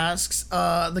Reds asks,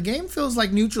 the game feels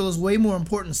like neutral is way more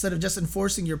important instead of just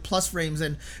enforcing your plus frames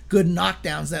and good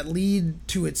knockdowns that lead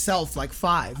to itself like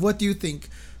 5. What do you think?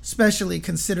 Especially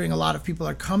considering a lot of people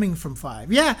are coming from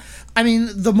 5. Yeah, I mean,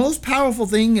 the most powerful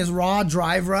thing is raw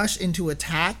drive rush into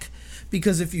attack,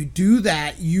 because if you do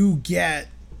that, you get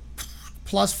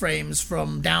plus frames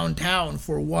from downtown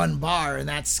for 1 bar, and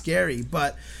that's scary.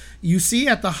 But you see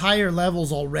at the higher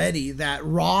levels already that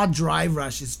raw drive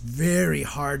rush is very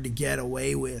hard to get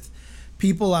away with.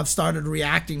 People have started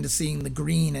reacting to seeing the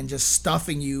green and just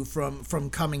stuffing you from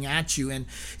coming at you, and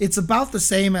it's about the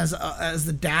same as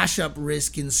the dash up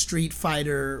risk in Street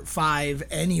Fighter 5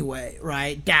 anyway,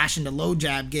 right? Dash into low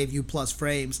jab gave you plus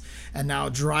frames, and now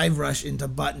drive rush into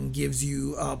button gives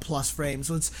you plus frames.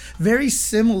 So it's very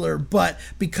similar, but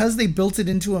because they built it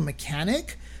into a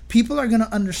mechanic, people are going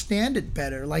to understand it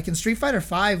better. Like in Street Fighter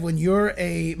 5, when you're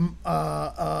a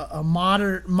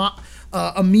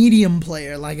medium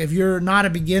player, like if you're not a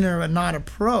beginner and not a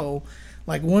pro,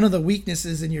 like one of the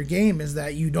weaknesses in your game is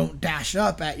that you don't dash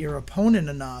up at your opponent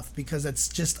enough, because it's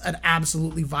just an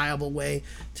absolutely viable way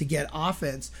to get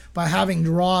offense. By having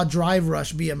raw drive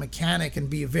rush be a mechanic and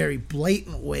be a very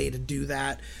blatant way to do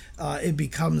that, it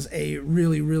becomes a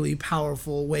really, really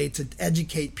powerful way to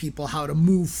educate people how to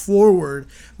move forward,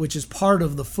 which is part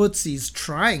of the footsie's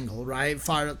triangle, right?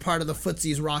 Part of the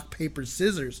footsie's rock, paper,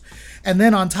 scissors. And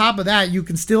then on top of that, you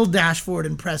can still dash forward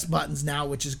and press buttons now,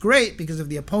 which is great, because if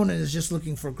the opponent is just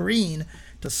looking for green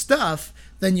to stuff,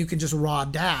 then you can just raw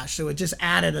dash. So it just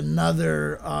added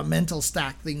another mental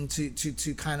stack thing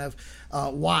to kind of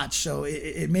watch. So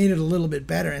it made it a little bit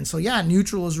better. And so, yeah,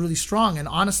 neutral is really strong. And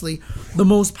honestly, the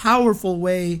most powerful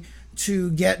way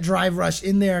to get drive rush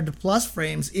in there to plus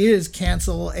frames is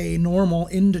cancel a normal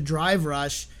into drive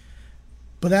rush.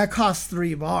 But that costs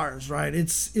 3 bars, right?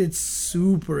 It's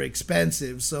super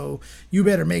expensive. So you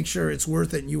better make sure it's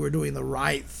worth it and you are doing the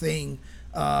right thing.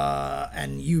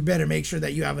 And you better make sure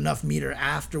that you have enough meter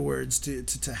afterwards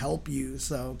to help you.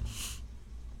 So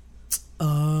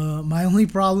my only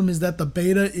problem is that the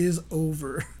beta is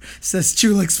over, says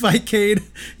Chulix Fightcade.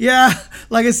 Yeah,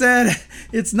 like I said,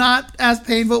 it's not as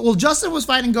painful. Well, Justin was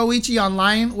fighting Goichi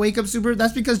online, Wake Up Super.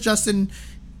 That's because Justin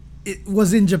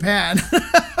was in Japan.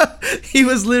 He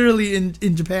was literally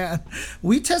in Japan.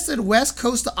 We tested West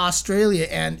Coast to Australia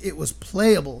and it was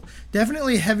playable.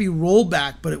 Definitely heavy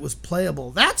rollback, but it was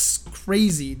playable. That's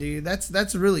crazy, dude.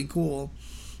 That's really cool.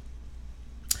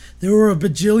 There were a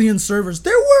bajillion servers.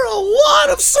 There were a lot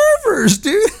of servers,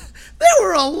 dude. There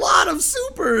were a lot of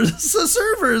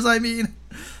servers, I mean.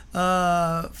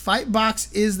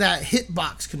 Fightbox is that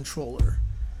hitbox controller.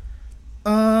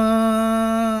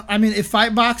 I mean, if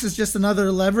Fightbox is just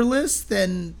another leverless,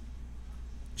 then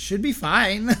should be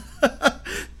fine.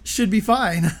 Should be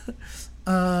fine.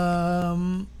 I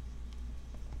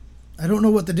don't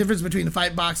know what the difference between the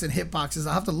Fightbox and Hitbox is.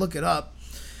 I'll have to look it up.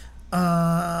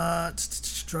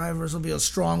 Drivers will be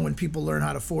strong when people learn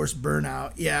how to force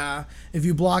burnout. Yeah, if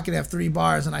you block and have 3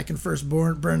 bars and I can first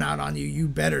burnout on you, you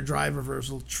better drive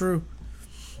reversal. True.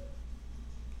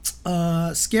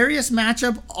 Scariest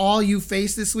matchup all you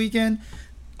face this weekend?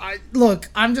 Look,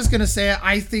 I'm just gonna say it,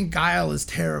 I think Guile is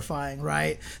terrifying,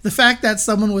 right? The fact that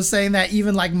someone was saying that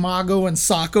even like Mago and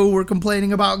Sako were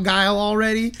complaining about Guile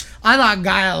already, I thought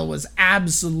Guile was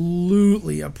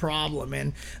absolutely a problem.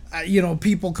 And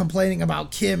people complaining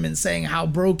about Kim and saying how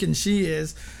broken she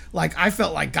is. Like, I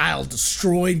felt like Guile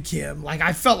destroyed Kim. Like,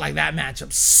 I felt like that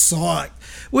matchup sucked,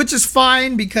 which is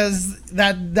fine because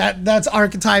that's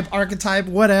archetype,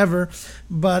 whatever.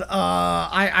 But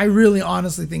I really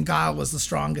honestly think Guile was the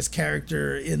strongest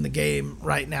character in the game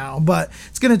right now. But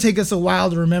it's going to take us a while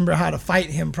to remember how to fight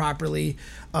him properly.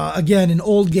 Again, in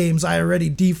old games, I already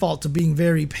default to being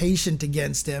very patient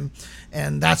against him,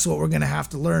 and that's what we're going to have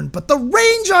to learn. But the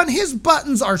range on his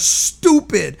buttons are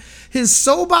stupid. His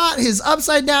Sobot, his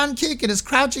upside down kick, and his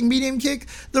crouching medium kick,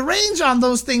 the range on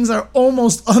those things are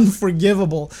almost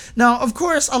unforgivable. Now, of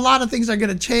course, a lot of things are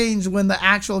going to change when the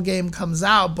actual game comes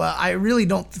out, but I really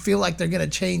don't feel like they're going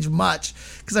to change much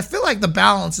because I feel like the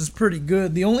balance is pretty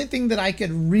good. The only thing that I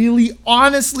could really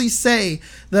honestly say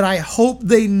that I hope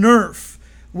they nerf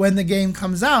when the game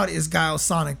comes out is Guile's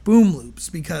Sonic Boom Loops,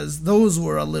 because those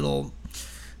were a little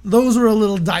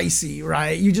dicey,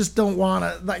 right? You just don't want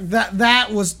to, like,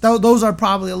 those are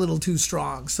probably a little too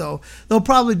strong. So they'll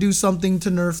probably do something to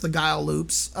nerf the Guile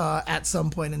loops at some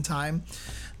point in time.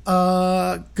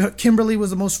 Kimberly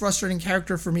was the most frustrating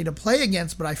character for me to play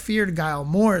against, but I feared Guile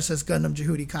more, says Gundam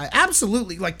Jehudi Kai.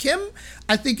 Absolutely. Like, Kim,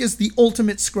 I think, is the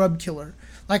ultimate scrub killer.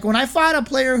 Like, when I fought a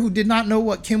player who did not know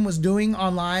what Kim was doing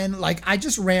online, like, I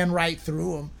just ran right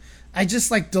through him. I just,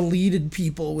 like, deleted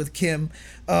people with Kim.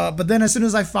 But then as soon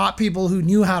as I fought people who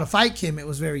knew how to fight Kim, it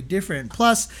was very different.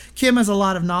 Plus, Kim has a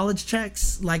lot of knowledge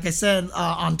checks. Like I said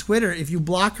on Twitter, if you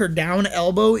block her down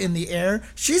elbow in the air,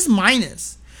 she's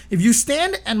minus. If you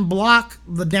stand and block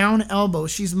the down elbow,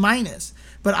 she's minus.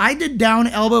 But I did down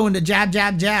elbow into jab,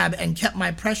 jab, jab, and kept my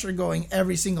pressure going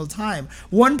every single time.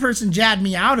 One person jabbed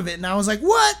me out of it, and I was like,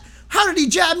 what? How did he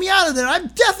jab me out of there? I'm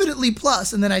definitely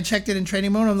plus. And then I checked it in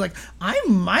training mode, and I was like,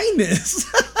 I'm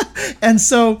minus. And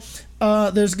so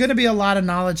there's going to be a lot of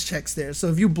knowledge checks there. So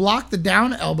if you block the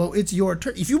down elbow, it's your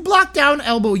turn. If you block down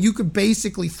elbow, you could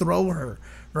basically throw her,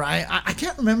 right? I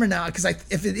can't remember now, because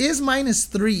if it is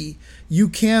 -3, you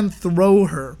can throw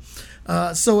her.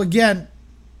 So again,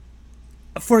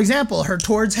 for example, her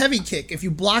towards heavy kick. If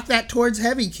you block that towards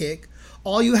heavy kick,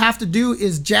 all you have to do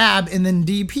is jab and then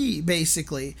DP,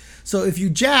 basically. So if you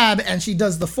jab and she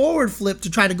does the forward flip to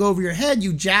try to go over your head,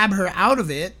 you jab her out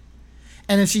of it.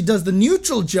 And if she does the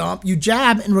neutral jump, you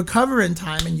jab and recover in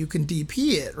time, and you can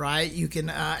DP it, right? You can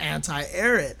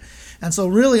anti-air it. And so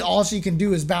really all she can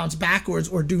do is bounce backwards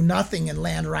or do nothing and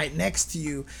land right next to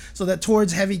you. So that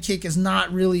towards heavy kick is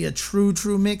not really a true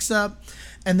mix-up.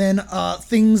 And then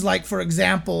things like, for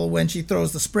example, when she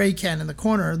throws the spray can in the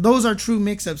corner, those are true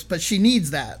mix-ups, but she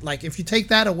needs that. Like, if you take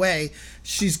that away,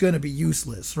 she's going to be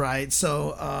useless, right?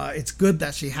 So it's good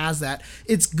that she has that.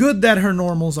 It's good that her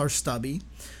normals are stubby.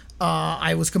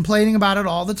 I was complaining about it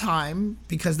all the time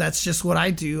because that's just what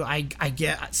I do. I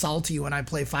get salty when I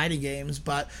play fighting games,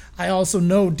 but I also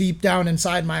know deep down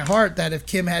inside my heart that if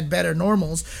Kim had better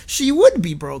normals, she would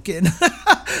be broken.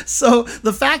 So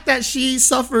the fact that she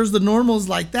suffers the normals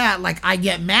like that, like, I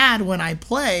get mad when I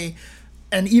play,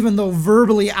 and even though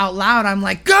verbally out loud I'm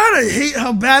like, God, I hate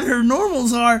how bad her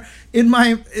normals are, in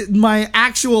my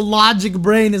actual logic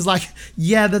brain is like,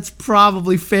 yeah, that's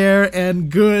probably fair and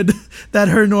good that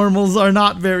her normals are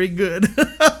not very good.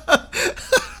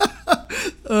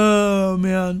 Oh,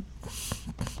 man.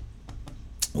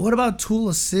 What about tool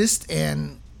assist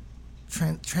and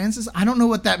transis? I don't know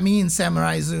what that means,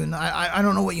 Samurai Zun. I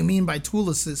don't know what you mean by tool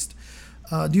assist.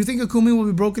 Do you think Akumi will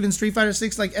be broken in Street Fighter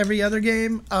 6 like every other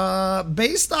game?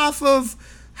 Based off of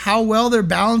how well they're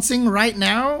balancing right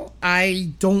now,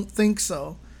 I don't think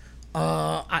so.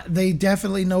 They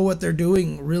definitely know what they're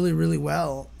doing really, really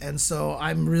well. And so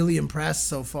I'm really impressed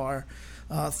so far.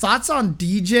 Thoughts on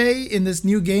DJ in this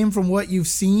new game from what you've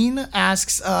seen,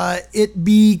 asks It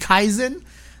Be Kaizen.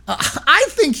 I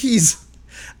think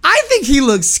he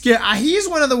looks scary. He's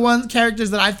one of the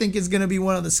characters that I think is going to be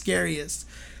one of the scariest.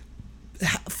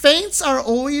 Feints are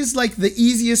always like the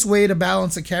easiest way to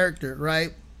balance a character,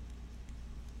 right?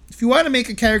 If you want to make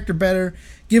a character better,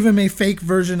 give him a fake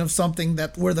version of something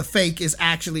where the fake is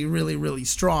actually really, really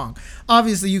strong.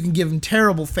 Obviously, you can give him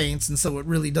terrible feints, and so it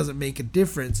really doesn't make a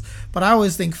difference. But I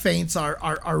always think feints are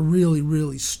really,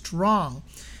 really strong.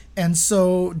 And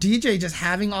so DJ just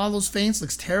having all those feints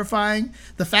looks terrifying.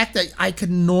 The fact that I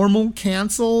can normal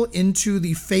cancel into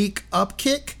the fake up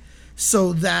kick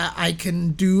so that I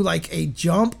can do like a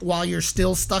jump while you're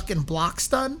still stuck in block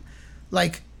stun.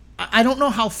 Like, I don't know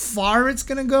how far it's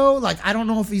going to go. Like, I don't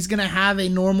know if he's going to have a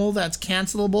normal that's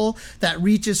cancelable that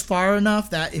reaches far enough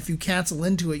that if you cancel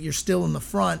into it, you're still in the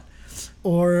front.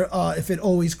 Or if it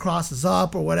always crosses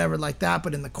up or whatever like that.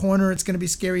 But in the corner, it's going to be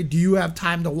scary. Do you have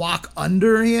time to walk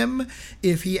under him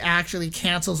if he actually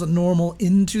cancels a normal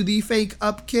into the fake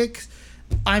up kick?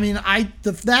 I mean,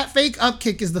 that fake up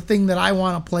kick is the thing that I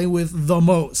want to play with the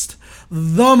most.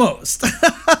 The most.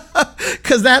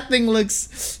 Because that thing looks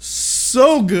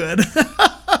so good.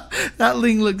 That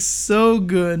thing looks so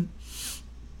good.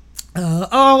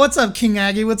 Oh, what's up, King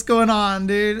Aggie? What's going on,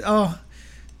 dude? Oh,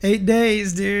 8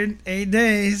 days, dude. 8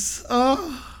 days.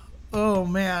 Oh,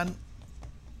 man.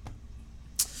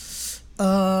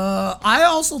 I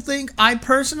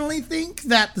personally think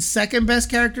that the second best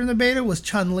character in the beta was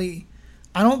Chun-Li.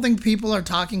 I don't think people are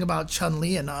talking about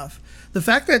Chun-Li enough. The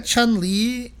fact that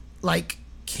Chun-Li, like,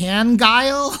 can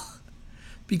guile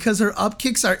because her up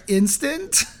kicks are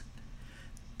instant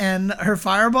and her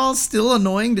fireball's still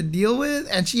annoying to deal with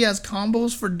and she has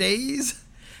combos for days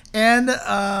and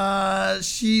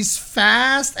she's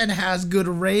fast and has good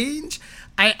range.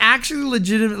 I actually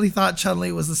legitimately thought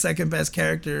Chun-Li was the second best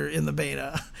character in the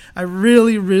beta. I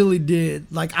really, really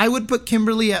did. Like, I would put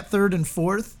Kimberly at third and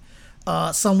fourth.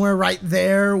 Somewhere right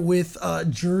there with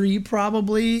Jury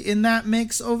probably in that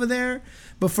mix over there.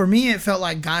 But for me, it felt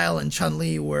like Guile and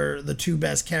Chun-Li were the two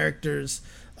best characters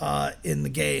in the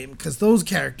game. Because those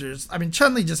characters, I mean,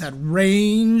 Chun-Li just had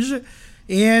range,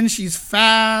 and she's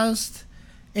fast,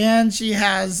 and she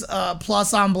has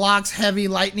plus on blocks heavy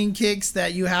lightning kicks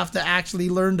that you have to actually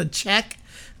learn to check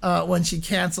when she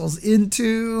cancels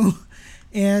into.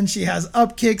 And she has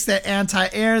up kicks that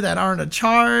anti-air that aren't a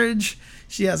charge.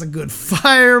 She has a good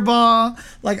fireball.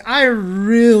 Like, I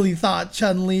really thought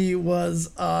Chun-Li was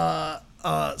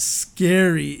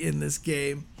scary in this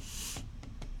game.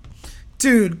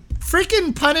 Dude,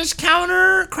 freaking punish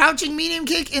counter, crouching medium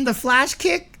kick into flash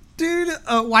kick, dude,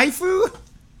 waifu,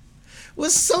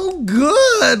 was so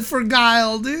good for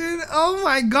Guile, dude. Oh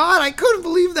my god, I couldn't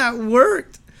believe that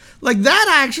worked. Like, that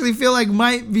I actually feel like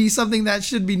might be something that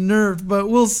should be nerfed, but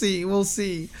we'll see, we'll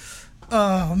see.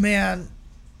 Oh, man.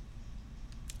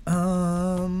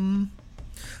 On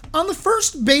the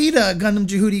first beta, Gundam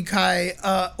Jehudi Kai,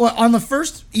 on the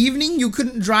first evening, you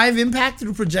couldn't drive impact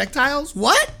through projectiles?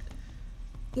 What?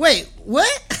 Wait,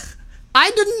 what?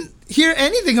 I didn't hear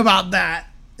anything about that.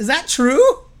 Is that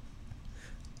true?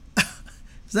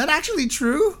 Is that actually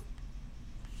true?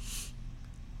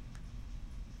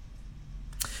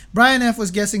 Brian F.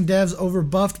 was guessing devs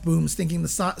overbuffed booms, thinking the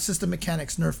system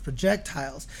mechanics nerfed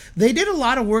projectiles. They did a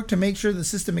lot of work to make sure the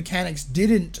system mechanics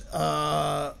didn't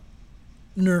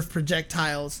nerf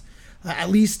projectiles, at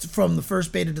least from the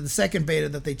first beta to the second beta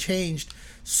that they changed.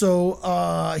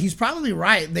 So he's probably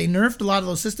right. They nerfed a lot of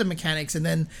those system mechanics, and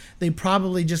then they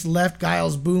probably just left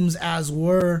Guile's booms as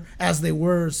they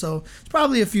were. So it's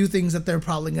probably a few things that they're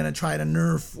probably going to try to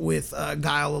nerf with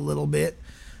Guile a little bit.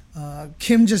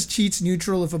 Kim just cheats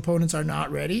neutral if opponents are not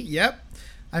ready. Yep.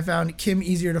 I found Kim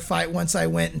easier to fight once I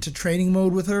went into training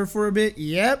mode with her for a bit.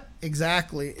 Yep.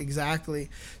 Exactly.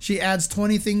 She adds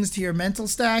 20 things to your mental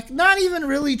stack. Not even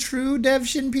really true,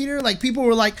 Devshin Peter. Like, people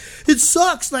were like, it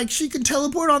sucks. Like, she can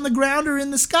teleport on the ground or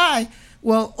in the sky.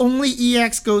 Well, only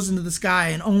EX goes into the sky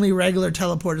and only regular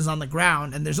teleport is on the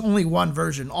ground, and there's only one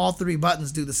version. All three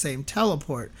buttons do the same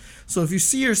teleport. So if you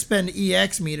see her spend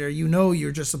EX meter, you know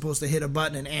you're just supposed to hit a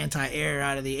button and anti-air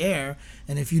out of the air.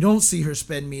 And if you don't see her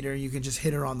spend meter, you can just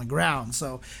hit her on the ground.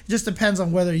 So it just depends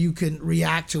on whether you can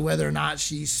react to whether or not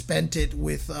she spent it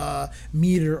with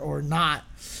meter or not.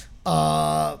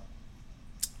 I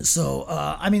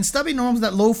mean, Stubby Norm's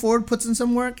that low forward puts in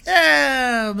some work.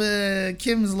 Yeah, but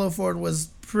Kim's low forward was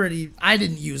pretty... I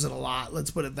didn't use it a lot.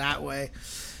 Let's put it that way.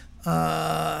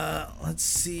 Let's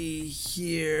see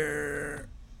here.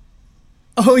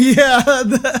 Oh, yeah.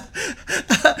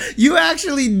 You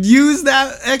actually used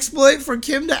that exploit for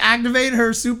Kim to activate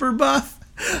her super buff?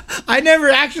 I never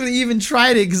actually even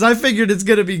tried it because I figured it's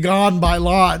going to be gone by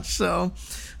launch, so...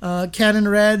 Cannon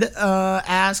Red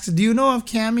asks, do you know if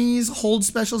Cammy's hold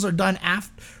specials are done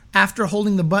after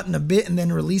holding the button a bit and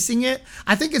then releasing it?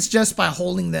 I think it's just by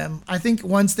holding them. I think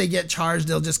once they get charged,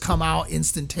 they'll just come out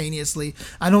instantaneously.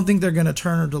 I don't think they're going to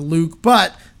turn her to Luke.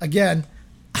 But, again,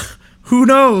 who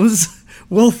knows?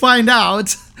 We'll find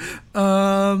out.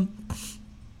 But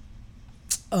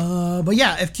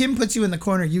yeah, if Kim puts you in the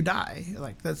corner, you die.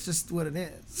 Like, that's just what it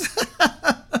is.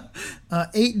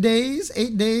 8 days.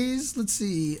 Let's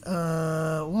see.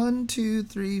 1, 2,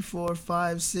 3, 4,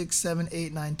 5, 6, 7,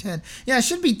 8, 9, 10. Yeah, it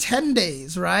should be 10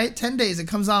 days, right? 10 days. It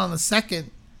comes out on the 2nd.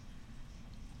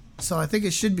 So I think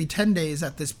it should be 10 days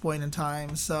at this point in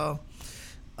time. So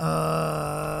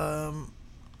I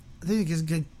think it's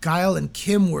Guile and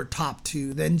Kim were top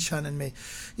 2, then Chun and Mei.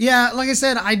 Yeah, like I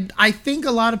said, I think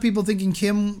a lot of people thinking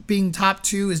Kim being top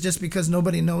 2 is just because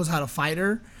nobody knows how to fight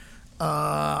her.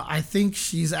 I think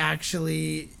she's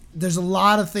actually, there's a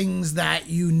lot of things that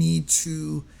you need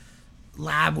to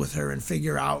lab with her and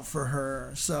figure out for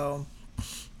her. So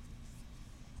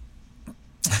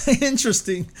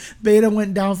interesting. Beta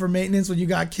went down for maintenance when you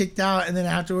got kicked out, and then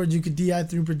afterwards you could DI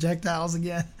through projectiles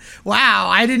again. Wow,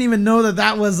 I didn't even know that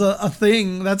that was a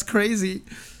thing. That's crazy.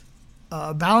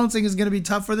 Balancing is going to be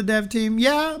tough for the dev team.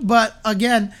 Yeah, but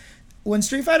again, when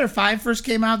Street Fighter V first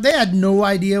came out, they had no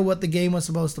idea what the game was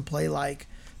supposed to play like,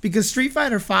 because Street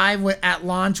Fighter V at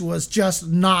launch was just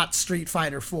not Street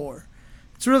Fighter 4.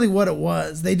 It's really what it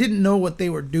was. They didn't know what they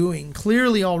were doing.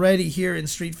 Clearly already here in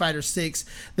Street Fighter 6,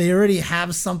 they already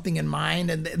have something in mind,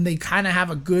 and they kind of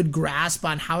have a good grasp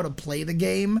on how to play the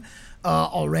game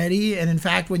already. And in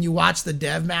fact, when you watch the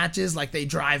dev matches, like, they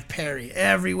drive parry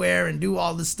everywhere and do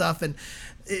all this stuff, and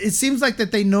it seems like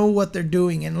that they know what they're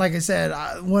doing. And like I said,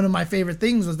 one of my favorite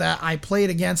things was that I played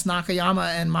against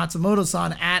Nakayama and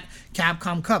Matsumoto-san at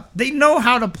Capcom Cup. They know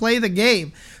how to play the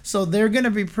game, so they're going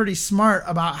to be pretty smart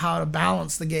about how to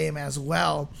balance the game as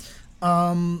well.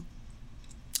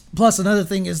 Plus, another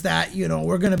thing is that, you know,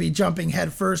 we're going to be jumping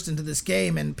headfirst into this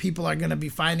game, and people are going to be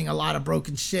finding a lot of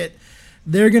broken shit.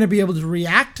 They're going to be able to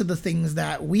react to the things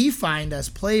that we find as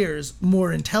players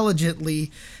more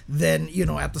intelligently than, you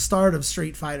know, at the start of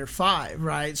Street Fighter V,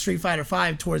 right? Street Fighter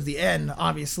V, towards the end,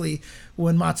 obviously,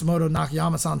 when Matsumoto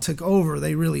Nakayama-san took over,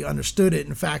 they really understood it.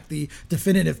 In fact, the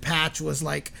definitive patch was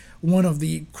like one of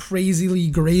the crazily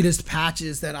greatest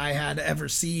patches that I had ever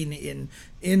seen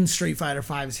in Street Fighter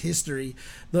V's history.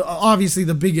 Obviously,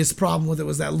 the biggest problem with it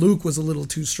was that Luke was a little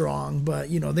too strong, but,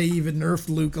 you know, they even nerfed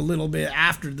Luke a little bit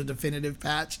after the definitive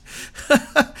patch.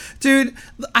 Dude,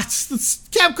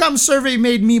 Capcom survey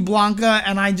made me Blanca,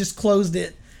 and I just closed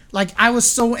it. Like, I was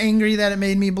so angry that it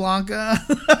made me Blanca.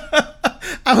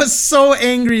 I was so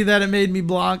angry that it made me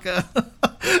Blanca.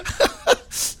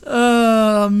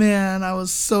 Oh, man, I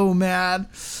was so mad.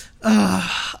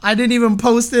 I didn't even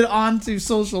post it onto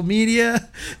social media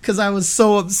because I was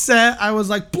so upset. I was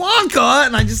like, Blanca,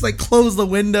 and I just like closed the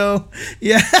window.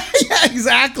 Yeah, yeah,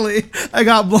 exactly. I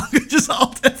got Blanca, just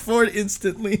alt F4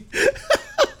 instantly.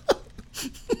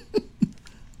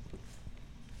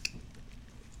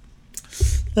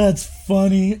 That's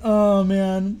funny. Oh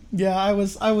man, yeah, I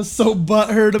was so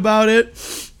butthurt about it.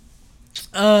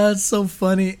 It's so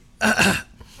funny.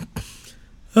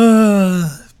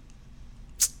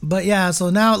 But yeah,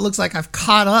 so now it looks like I've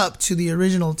caught up to the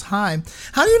original time.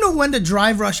 How do you know when to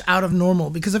drive rush out of normal?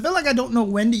 Because I feel like I don't know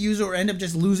when to use it, or end up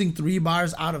just losing 3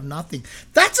 bars out of nothing.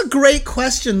 That's a great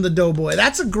question, the Doughboy.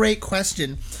 That's a great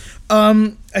question.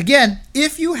 Again,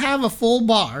 if you have a full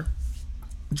bar,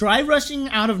 drive rushing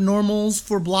out of normals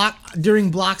for during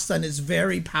block stun is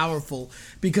very powerful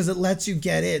because it lets you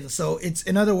get in. So it's,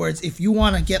 in other words, if you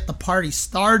want to get the party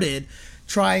started,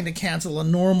 trying to cancel a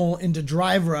normal into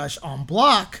drive rush on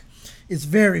block is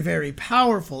very, very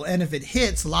powerful. And if it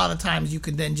hits, a lot of times you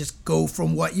can then just go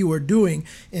from what you were doing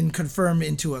and confirm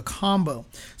into a combo.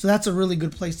 So that's a really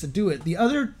good place to do it. The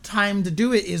other time to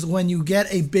do it is when you get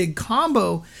a big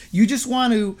combo. You just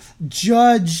want to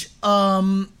judge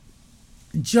how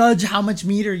much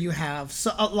meter you have.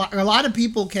 So a lot of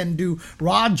people can do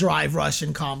raw drive rush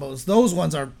and combos. Those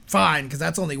ones are fine because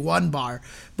that's only 1 bar.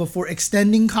 But for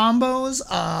extending combos,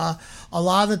 a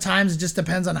lot of the times it just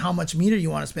depends on how much meter you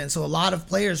want to spend. So a lot of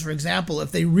players, for example,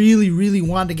 if they really, really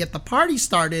want to get the party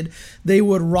started, they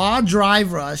would raw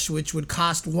drive rush, which would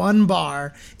cost 1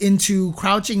 bar, into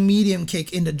crouching medium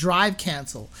kick into drive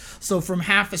cancel. So from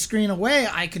half a screen away,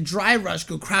 I could drive rush,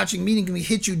 go crouching medium,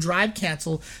 hit you, drive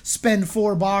cancel, spend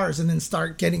 4 bars, and then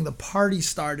start getting the party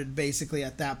started basically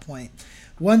at that point.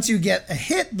 Once you get a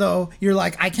hit, though, you're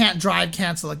like, I can't drive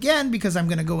cancel again because I'm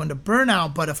going to go into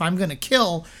burnout. But if I'm going to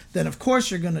kill, then of course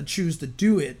you're going to choose to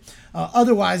do it.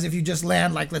 Otherwise, if you just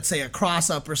land, like, let's say a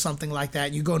cross-up or something like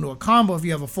that, you go into a combo, if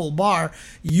you have a full bar,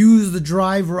 use the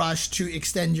drive rush to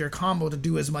extend your combo to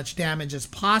do as much damage as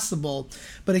possible.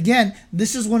 But again,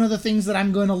 this is one of the things that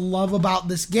I'm going to love about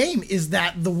this game, is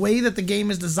that the way that the game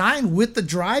is designed with the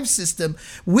drive system,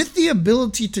 with the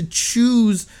ability to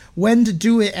choose when to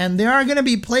do it. And there are going to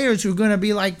be players who are going to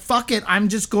be like, fuck it, I'm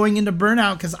just going into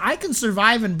burnout because I can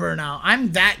survive in burnout.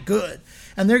 I'm that good.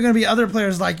 And there are going to be other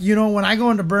players like, you know, when I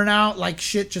go into burnout, like,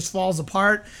 shit just falls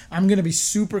apart. I'm going to be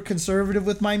super conservative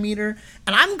with my meter.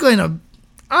 And I am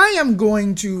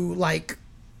going to, like,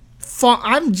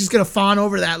 I'm just going to fawn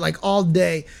over that, like, all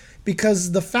day.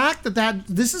 because the fact that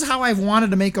this is how I've wanted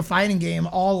to make a fighting game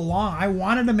all along. I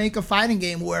wanted to make a fighting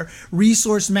game where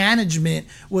resource management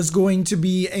was going to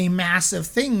be a massive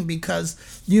thing, because,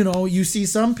 you know, you see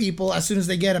some people, as soon as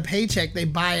they get a paycheck, they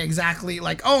buy exactly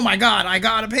like, oh my God, I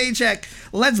got a paycheck,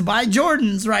 let's buy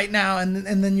Jordans right now.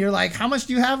 And then you're like, how much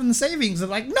do you have in the savings? They're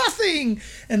like, nothing.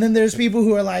 And then there's people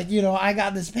who are like, you know, I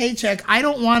got this paycheck, I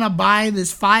don't want to buy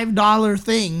this $5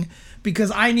 thing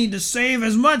because I need to save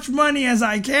as much money as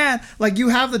I can. Like, you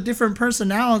have the different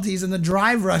personalities, and the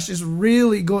drive rush is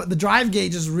really the drive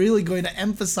gauge is really going to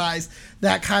emphasize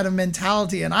that kind of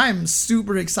mentality. And I'm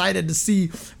super excited to see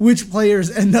which players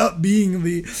end up being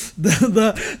the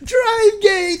drive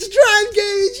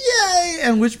gauge, yay!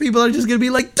 And which people are just gonna be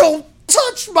like, don't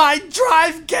touch my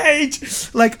drive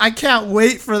gauge. Like, I can't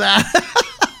wait for that.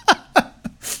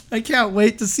 I can't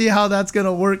wait to see how that's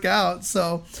gonna work out.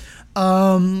 So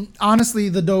honestly,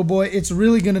 the Doughboy, it's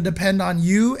really going to depend on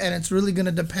you, and it's really going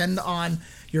to depend on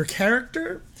your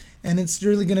character, and it's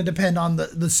really going to depend on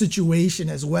the situation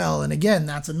as well. And again,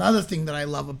 that's another thing that I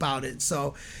love about it.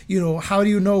 So, you know, how do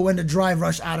you know when to drive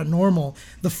rush out of normal?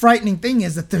 The frightening thing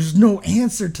is that there's no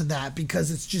answer to that,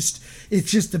 because it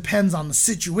just depends on the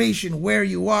situation, where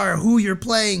you are, who you're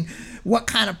playing, what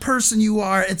kind of person you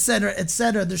are, etc.,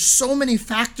 etc. There's so many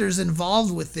factors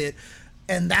involved with it.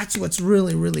 And that's what's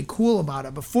really, really cool about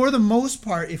it. But for the most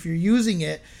part, if you're using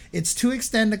it, it's to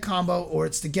extend a combo, or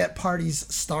it's to get parties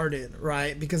started,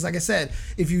 right? Because like I said,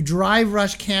 if you drive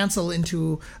rush cancel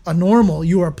into a normal,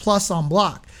 you are plus on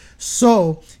block.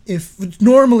 So if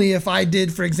I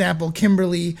did, for example,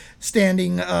 Kimberly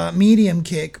standing medium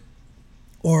kick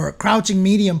or crouching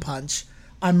medium punch,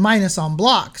 I'm minus on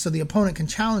block, so the opponent can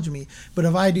challenge me. But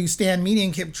if I do stand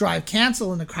medium kick, drive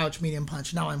cancel, and the crouch medium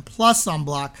punch, now I'm plus on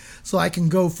block, so I can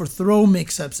go for throw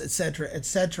mix-ups, etc.,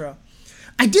 etc.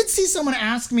 I did see someone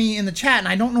ask me in the chat, and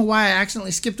I don't know why I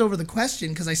accidentally skipped over the question,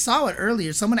 because I saw it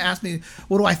earlier. Someone asked me,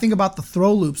 what do I think about the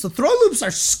throw loops? The throw loops are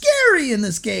scary in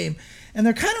this game, and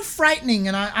they're kind of frightening,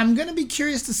 and I'm going to be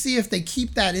curious to see if they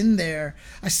keep that in there.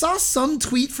 I saw some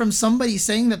tweet from somebody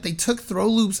saying that they took throw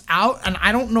loops out, and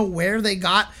I don't know where they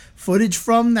got footage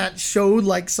from that showed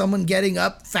like someone getting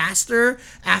up faster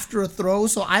after a throw,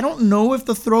 so I don't know if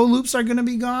the throw loops are going to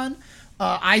be gone.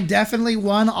 I definitely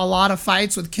won a lot of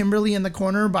fights with Kimberly in the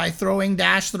corner by throwing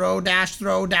dash throw, dash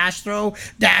throw, dash throw,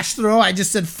 dash throw. I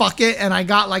just said fuck it, and I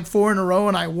got like 4 in a row,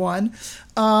 and I won.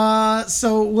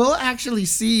 So we'll actually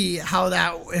see how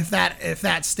if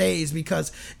that stays,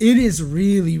 because it is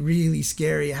really, really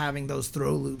scary having those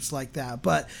throw loops like that.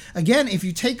 But again, if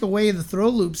you take away the throw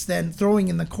loops, then throwing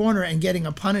in the corner and getting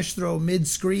a punish throw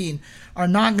mid-screen are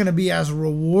not going to be as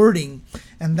rewarding,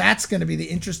 and that's going to be the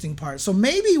interesting part. So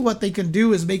maybe what they can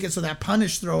do is make it so that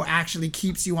punish throw actually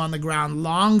keeps you on the ground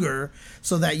longer,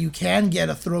 so that you can get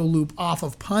a throw loop off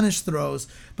of punish throws,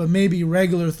 but maybe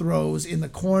regular throws in the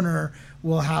corner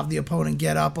will have the opponent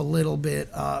get up a little bit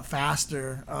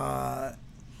faster.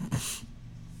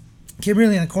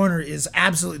 Kimberly in the corner is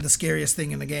absolutely the scariest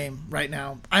thing in the game right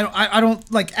now. I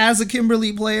don't like, as a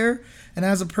Kimberly player and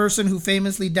as a person who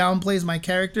famously downplays my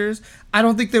characters, I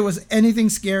don't think there was anything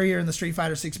scarier in the Street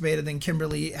Fighter 6 beta than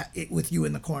Kimberly with you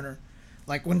in the corner.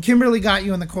 Like, when Kimberly got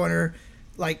you in the corner,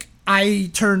 like,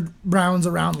 I turned rounds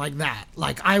around like that.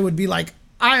 Like, I would be like,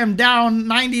 I am down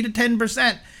 90 to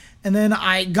 10%. And then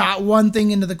I got one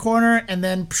thing into the corner, and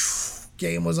then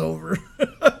game was over.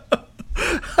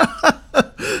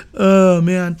 Oh,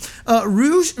 man.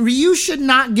 Ryu should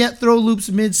not get throw loops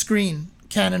mid-screen,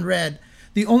 Cannon Red.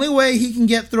 The only way he can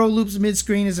get throw loops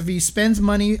mid-screen is if he spends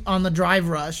money on the drive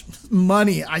rush.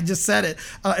 Money, I just said it.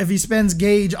 If he spends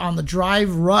gauge on the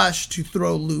drive rush to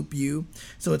throw loop you,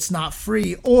 so it's not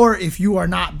free, or if you are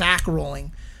not back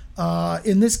rolling.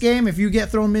 In this game, if you get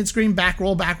thrown mid-screen, back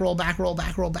roll, back roll, back roll,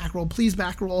 back roll, back roll. Please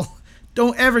back roll.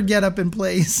 Don't ever get up in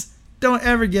place. Don't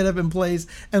ever get up in place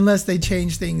unless they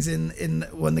change things in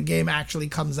when the game actually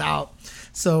comes out.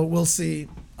 So we'll see.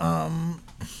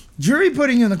 Jury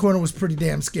putting you in the corner was pretty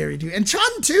damn scary too. And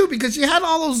Chun too, because she had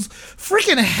all those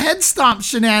freaking head stomp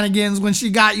shenanigans when she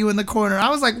got you in the corner. I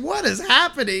was like, what is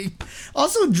happening?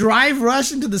 Also, drive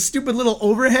rush into the stupid little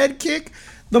overhead kick.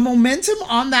 The momentum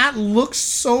on that looks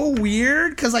so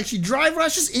weird, because like she drive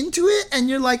rushes into it and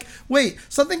you're like, wait,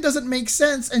 something doesn't make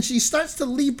sense, and she starts to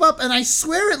leap up, and I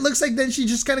swear it looks like then she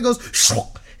just kind of goes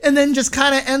and then just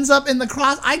kind of ends up in the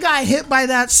cross. I got hit by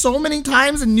that so many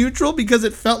times in neutral because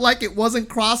it felt like it wasn't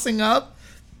crossing up.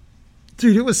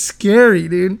 Dude, it was scary,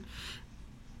 dude.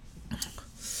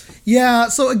 Yeah,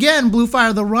 so again, Blue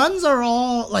Fire, the runs are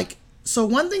all like, so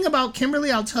one thing about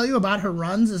Kimberly I'll tell you about her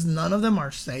runs is none of them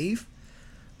are safe.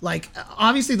 Like,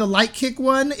 obviously the light kick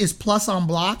one is plus on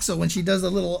block, so when she does the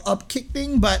little up kick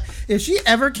thing, but if she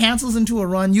ever cancels into a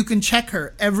run, you can check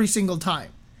her every single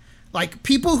time. Like,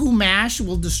 people who mash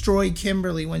will destroy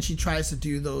Kimberly when she tries to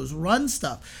do those run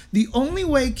stuff. The only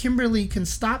way Kimberly can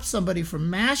stop somebody from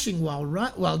mashing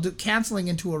while canceling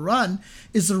into a run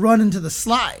is to run into the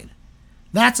slide.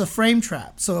 That's a frame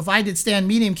trap. So if I did stand,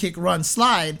 medium kick, run,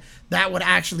 slide, that would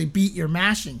actually beat your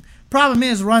mashing. Problem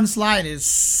is, run slide is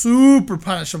super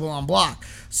punishable on block.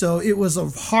 So it was a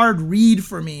hard read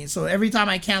for me. So every time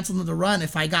I canceled into the run,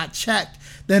 if I got checked,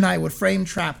 then I would frame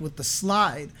trap with the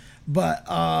slide. But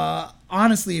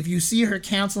honestly, if you see her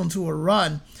cancel into a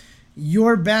run,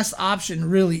 your best option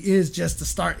really is just to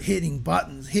start hitting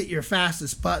buttons. Hit your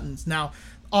fastest buttons. Now,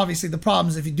 obviously, the problem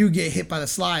is if you do get hit by the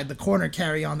slide, the corner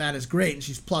carry on that is great, and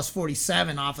she's plus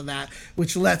 47 off of that,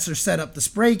 which lets her set up the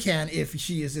spray can if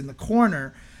she is in the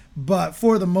corner. But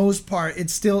for the most part,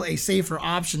 it's still a safer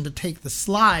option to take the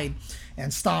slide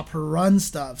and stop her run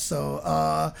stuff. So,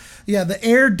 yeah, the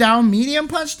air down medium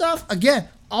punch stuff, again,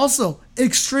 also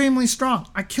extremely strong.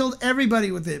 I killed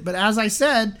everybody with it. But as I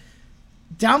said,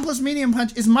 down plus medium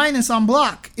punch is minus on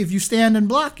block if you stand and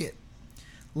block it.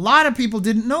 A lot of people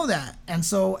didn't know that. And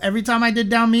so every time I did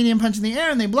down medium punch in the air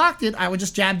and they blocked it, I would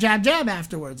just jab, jab, jab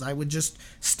afterwards. I would just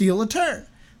steal a turn.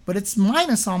 But it's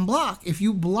minus on block. If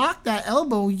you block that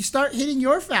elbow, you start hitting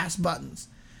your fast buttons.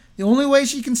 The only way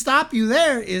she can stop you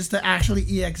there is to actually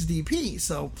EXDP.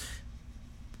 So,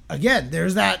 again,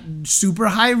 there's that super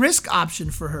high risk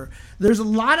option for her. There's a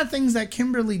lot of things that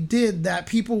Kimberly did that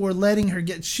people were letting her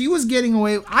get. She was getting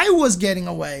away. I was getting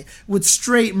away with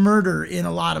straight murder in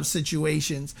a lot of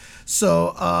situations.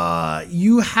 So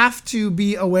you have to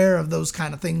be aware of those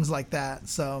kind of things like that.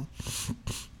 So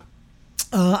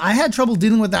I had trouble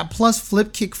dealing with that plus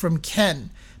flip kick from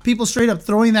Ken. People straight up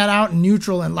throwing that out in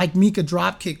neutral and like Mika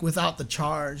drop kick without the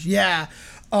charge. Yeah,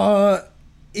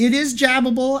 it is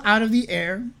jabbable out of the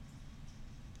air.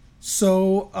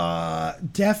 So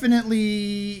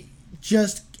definitely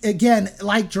just, again,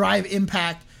 like drive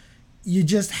impact, you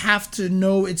just have to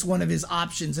know it's one of his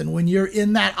options. And when you're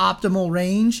in that optimal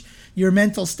range, your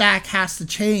mental stack has to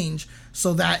change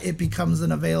so that it becomes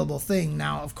an available thing.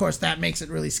 Now, of course, that makes it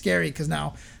really scary because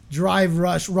now drive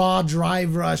rush, raw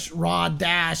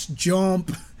dash,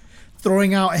 jump,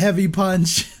 throwing out heavy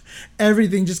punch,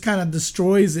 everything just kind of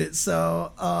destroys it.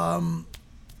 So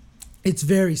it's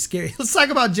very scary. Let's talk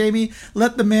about Jamie.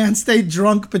 Let the man stay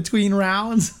drunk between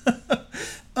rounds.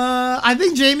 I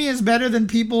think Jamie is better than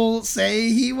people say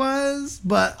he was,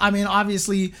 but I mean,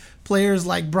 obviously players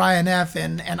like Brian F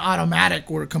and Automatic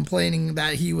were complaining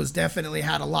that he was definitely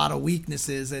had a lot of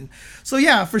weaknesses. And so,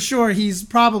 yeah, for sure, he's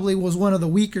probably was one of the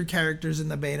weaker characters in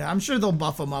the beta. I'm sure they'll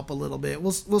buff him up a little bit.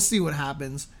 We'll see what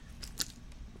happens.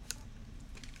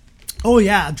 Oh,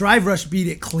 yeah, Drive Rush beat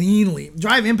it cleanly.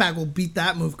 Drive Impact will beat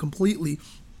that move completely.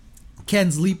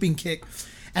 Ken's leaping kick.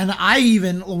 And I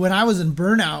even, when I was in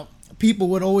Burnout, people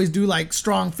would always do like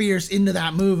strong fierce into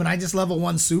that move, and I just level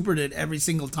 1 supered it every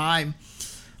single time.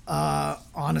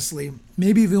 Honestly,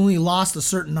 maybe if you only lost a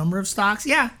certain number of stocks,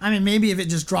 yeah, I mean, maybe if it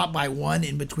just dropped by 1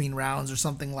 in between rounds or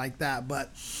something like that. But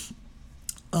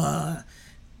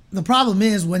the problem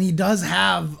is when he does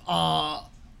have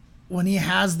when he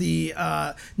has the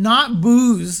not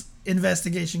booze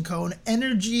investigation cone,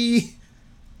 energy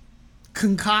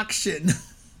concoction,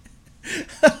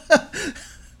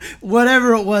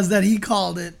 whatever it was that he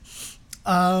called it,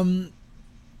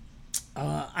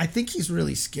 I think he's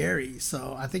really scary.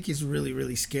 So I think he's really,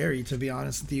 really scary, to be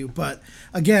honest with you. But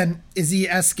again, is he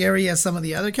as scary as some of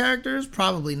the other characters?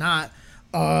 Probably not.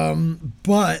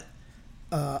 But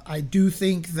I do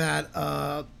think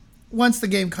that once the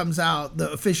game comes out, the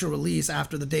official release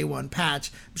after the day 1 patch,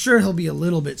 I'm sure he'll be a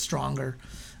little bit stronger.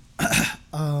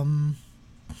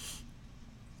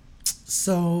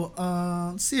 So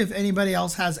let's see if anybody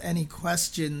else has any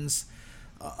questions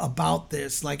about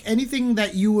this, like anything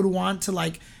that you would want to,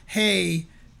 like, hey,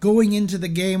 going into the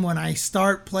game when I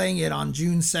start playing it on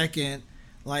June 2nd,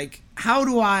 like, how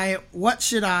do I, what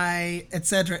should I,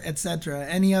 etc., etc.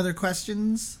 Any other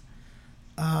questions?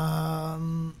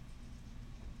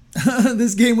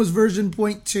 This game was version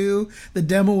 0.2. The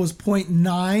demo was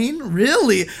 0.9.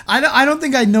 Really? I don't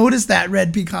think I noticed that,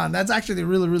 Red Pecan. That's actually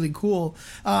really, really cool.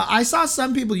 I saw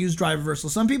some people use drive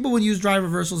reversals. Some people would use drive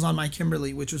reversals on my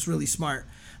Kimberly, which was really smart.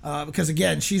 Because,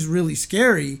 again, she's really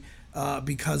scary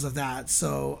because of that.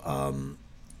 So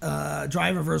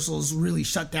drive reversals really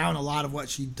shut down a lot of what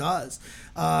she does.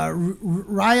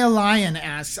 Raya Lion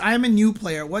asks, I am a new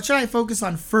player. What should I focus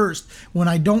on first when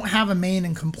I don't have a main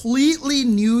and completely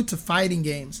new to fighting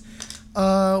games?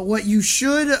 What you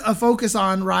should focus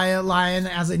on, Riot Lion,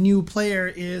 as a new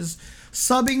player is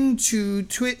subbing to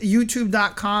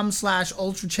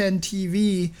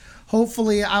youtube.com/UltraChenTV.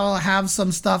 Hopefully I will have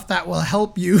some stuff that will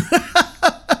help you.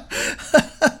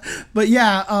 But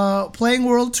yeah, playing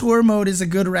World Tour mode is a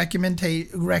good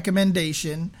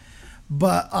recommendation.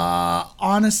 But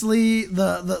honestly,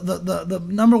 the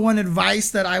number one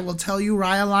advice that I will tell you,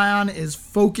 Riot Lion, is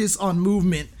focus on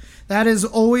movement. That is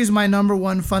always my number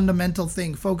one fundamental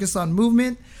thing. Focus on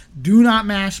movement. Do not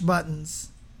mash buttons.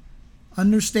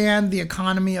 Understand the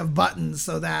economy of buttons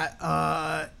so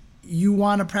that you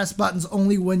want to press buttons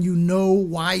only when you know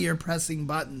why you're pressing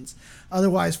buttons.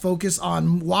 Otherwise, focus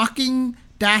on walking,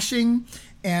 dashing,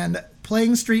 and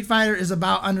playing Street Fighter is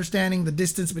about understanding the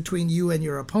distance between you and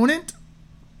your opponent.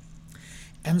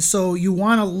 And so you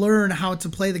want to learn how to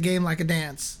play the game like a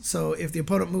dance. So if the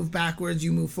opponent moves backwards,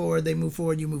 you move forward, they move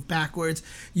forward, you move backwards.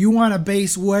 You want to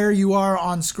base where you are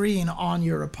on screen on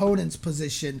your opponent's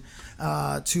position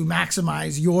to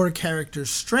maximize your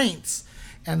character's strengths.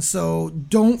 And so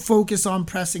don't focus on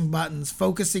pressing buttons,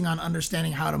 focusing on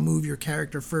understanding how to move your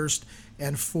character first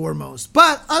and foremost.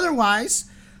 But otherwise,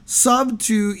 sub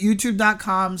to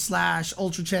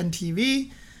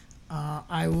youtube.com/UltraChenTV.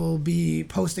 I will be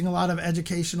posting a lot of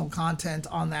educational content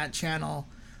on that channel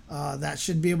that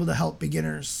should be able to help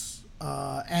beginners.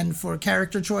 And for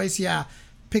character choice, yeah,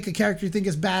 pick a character you think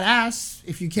is badass.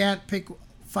 If you can't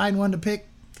find one to pick,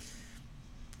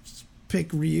 just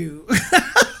pick Ryu.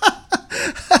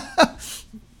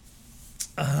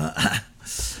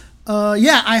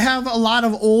 Yeah, I have a lot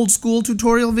of old school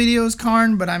tutorial videos,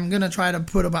 Karn, but I'm gonna try to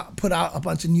put out a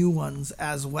bunch of new ones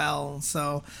as well.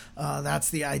 So that's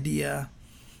the idea.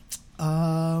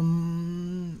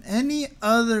 Any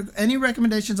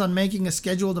recommendations on making a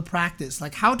schedule to practice,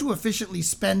 like how to efficiently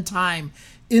spend time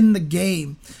in the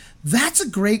game? That's a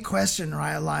great question,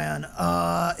 Riot Lion.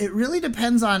 It really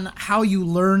depends on how you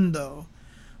learn, though.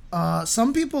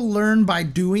 Some people learn by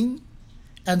doing.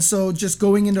 And so just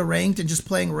going into ranked and just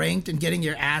playing ranked and getting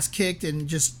your ass kicked and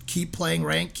just keep playing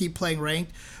ranked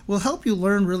will help you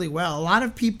learn really well. A lot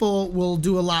of people will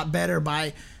do a lot better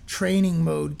by training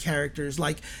mode characters.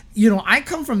 Like, you know, I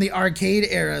come from the arcade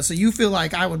era, so you feel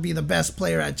like I would be the best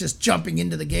player at just jumping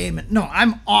into the game. And no,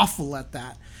 I'm awful at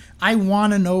that. I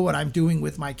want to know what I'm doing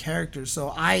with my character.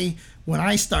 So when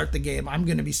I start the game, I'm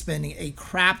going to be spending a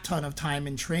crap ton of time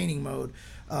in training mode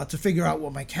to figure out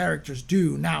what my characters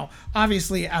do. Now,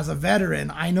 obviously, as a veteran,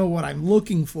 I know what I'm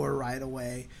looking for right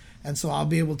away. And so I'll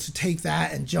be able to take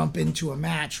that and jump into a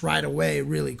match right away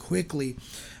really quickly.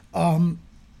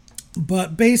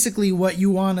 But basically what you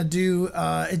want to do,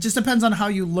 it just depends on how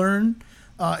you learn.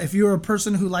 If you're a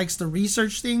person who likes to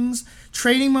research things,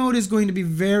 training mode is going to be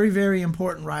very, very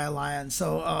important, Riot Lion.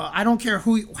 So I don't care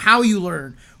how you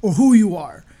learn or who you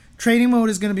are. Training mode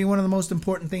is going to be one of the most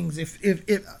important things.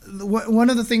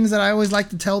 One of the things that I always like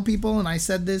to tell people, and I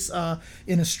said this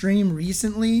in a stream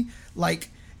recently, like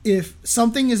if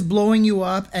something is blowing you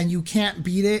up and you can't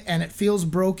beat it and it feels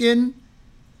broken,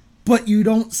 but you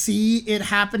don't see it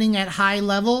happening at high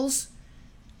levels,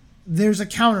 there's a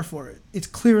counter for it. It's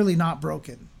clearly not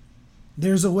broken.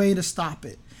 There's a way to stop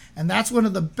it. And that's one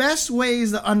of the best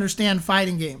ways to understand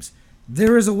fighting games.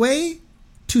 There is a way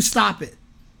to stop it.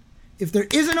 If there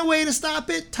isn't a way to stop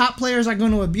it, top players are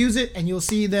going to abuse it, and you'll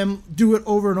see them do it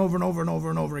over and over and over and over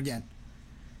and over again.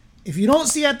 If you don't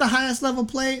see at the highest level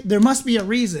play, there must be a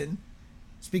reason.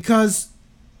 It's because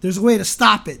there's a way to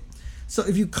stop it. So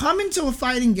if you come into a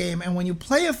fighting game, and when you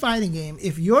play a fighting game,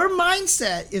 if your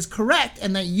mindset is correct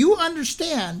and that you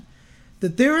understand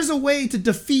that there is a way to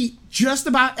defeat just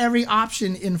about every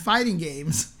option in fighting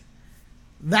games,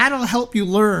 that'll help you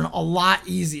learn a lot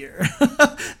easier.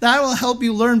 That will help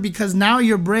you learn because now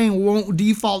your brain won't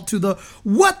default to the,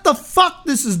 what the fuck,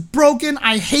 this is broken,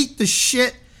 I hate the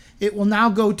shit. It will now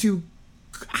go to,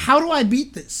 how do I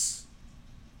beat this?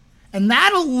 And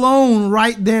that alone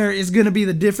right there is going to be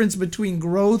the difference between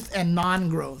growth and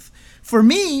non-growth. For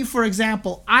me, for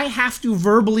example, I have to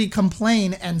verbally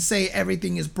complain and say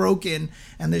everything is broken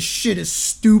and this shit is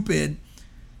stupid,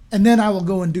 and then I will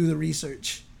go and do the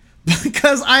research.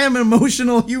 Because I am an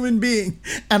emotional human being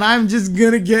and I'm just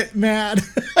gonna get mad.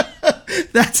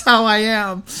 That's how I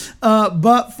am.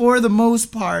 But for the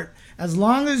most part, as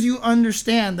long as you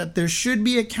understand that there should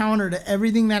be a counter to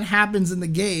everything that happens in the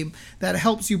game that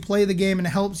helps you play the game and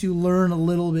helps you learn a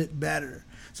little bit better.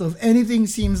 So if anything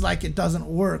seems like it doesn't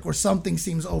work or something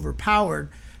seems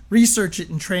overpowered, research it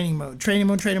in training mode. Training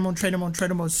mode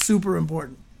is super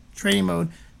important. Training mode,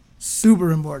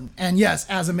 Super important. And yes,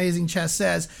 as Amazing Chess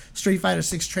says, Street Fighter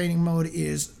 6 training mode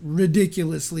is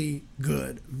ridiculously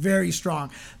good. Very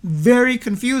strong. Very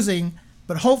confusing,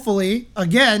 but hopefully,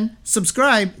 again,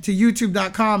 subscribe to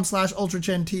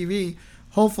youtube.com/UltraChenTV.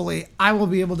 Hopefully, I will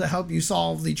be able to help you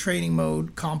solve the training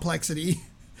mode complexity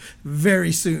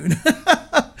very soon.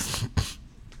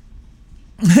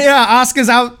 Yeah, Oscar's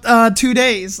out 2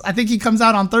 days. I think he comes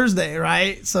out on Thursday,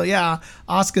 right? So yeah,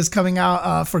 Oscar's coming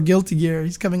out for Guilty Gear.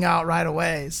 He's coming out right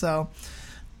away. So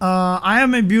I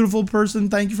am a beautiful person.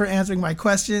 Thank you for answering my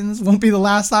questions. Won't be the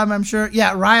last time, I'm sure.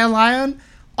 Yeah, Raya Lion.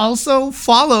 Also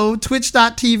follow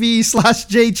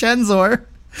twitch.tv/jchenzor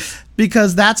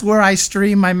because that's where I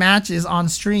stream my matches on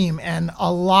stream. And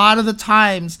a lot of the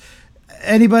times,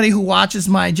 anybody who watches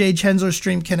my Jay Chenzor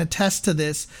stream can attest to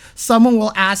this. Someone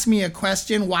will ask me a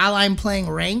question while I'm playing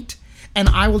ranked, and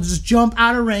I will just jump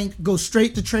out of ranked, go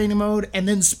straight to training mode, and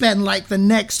then spend like the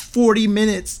next 40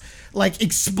 minutes like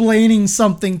explaining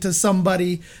something to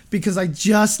somebody because I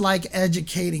just like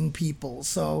educating people.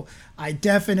 So I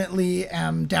definitely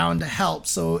am down to help.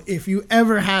 So if you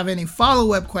ever have any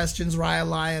follow-up questions, Raya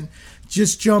Lion,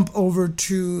 just jump over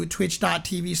to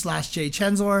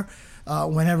twitch.tv/jchenzor.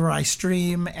 Whenever I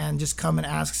stream and just come and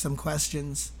ask some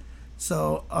questions.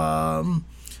 So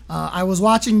I was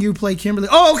watching you play Kimberly.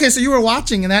 Oh, okay, so you were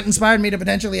watching and that inspired me to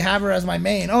potentially have her as my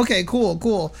main. Okay,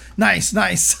 cool. Nice.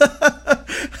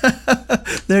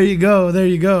 There you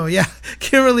go. Yeah,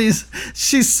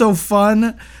 she's so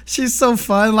fun.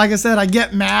 Like I said, I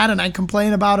get mad and I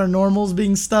complain about her normals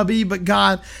being stubby, but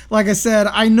God, like I said,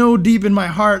 I know deep in my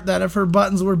heart that if her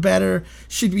buttons were better,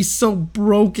 she'd be so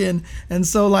broken. And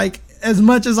so like, as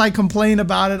much as I complain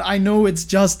about it, I know it's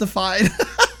justified.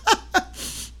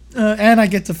 And I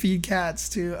get to feed cats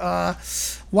too.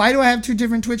 Why do I have two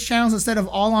different Twitch channels instead of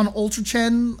all on Ultra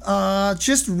Chen?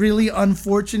 Just really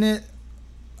unfortunate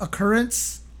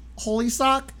occurrence, holy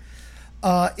sock.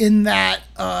 In that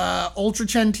Ultra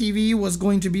Chen TV was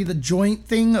going to be the joint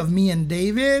thing of me and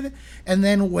David. And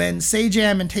then when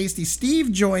Sajam and Tasty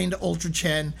Steve joined Ultra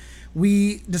Chen,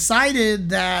 we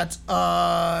decided that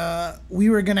we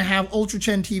were going to have Ultra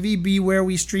Chen TV be where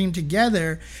we streamed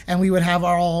together, and we would have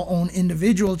our own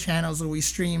individual channels where we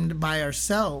streamed by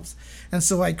ourselves. And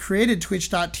so I created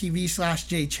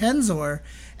twitch.tv/jchenzor,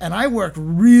 and I worked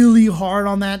really hard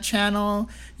on that channel,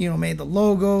 made the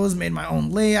logos, made my own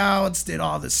layouts, did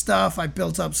all this stuff. I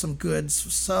built up some good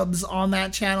subs on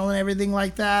that channel and everything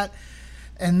like that.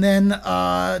 And then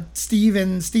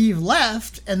Steve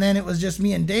left, and then it was just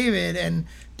me and David, and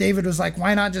David was like,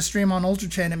 why not just stream on Ultra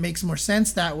Chen? It makes more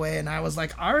sense that way. And I was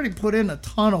like, I already put in a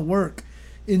ton of work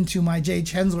into my Jay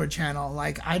Chenzor channel.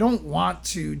 Like, I don't want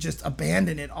to just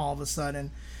abandon it all of a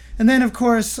sudden. And then, of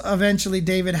course, eventually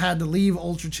David had to leave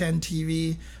Ultra Chen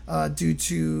TV due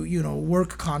to,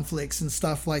 work conflicts and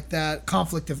stuff like that.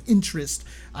 Conflict of interest,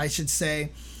 I should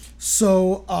say.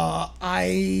 So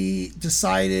I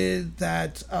decided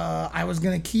that I was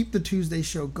going to keep the Tuesday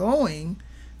show going.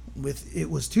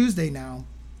 It was Tuesday now.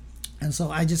 And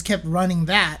so I just kept running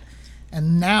that.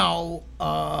 And now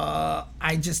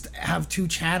I just have two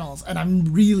channels. And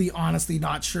I'm really honestly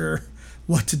not sure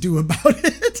what to do about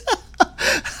it.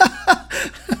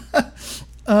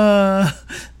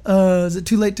 Is it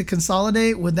too late to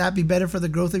consolidate? Would that be better for the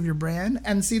growth of your brand?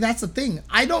 And see, that's the thing.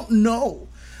 I don't know.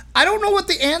 I don't know what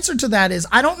the answer to that is.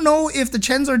 I don't know if the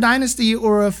Chenzor Dynasty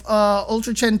or if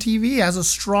Ultra Chen TV has a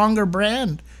stronger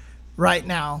brand right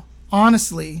now,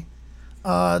 honestly.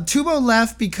 Tubo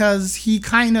left because he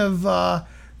kind of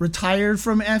retired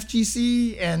from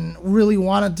FGC and really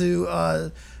wanted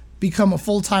to become a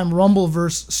full-time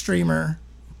Rumbleverse streamer.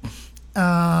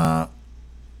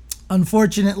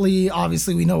 Unfortunately,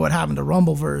 obviously, we know what happened to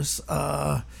Rumbleverse.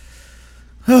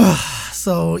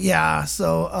 So yeah,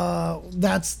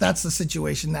 that's the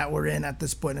situation that we're in at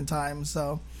this point in time.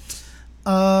 So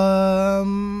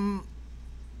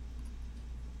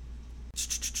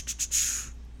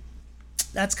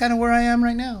that's kind of where I am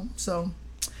right now. So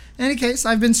in any case,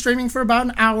 I've been streaming for about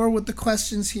an hour with the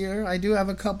questions here. I do have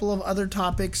a couple of other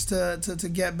topics to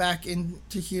get back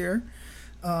into here.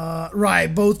 Right,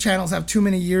 both channels have too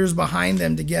many years behind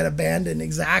them to get abandoned,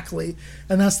 exactly,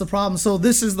 and that's the problem. So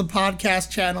this is the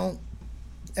podcast channel,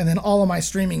 and then all of my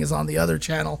streaming is on the other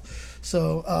channel.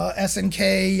 So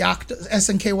SNKY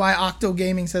Octo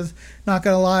Gaming says, not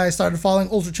gonna lie, I started following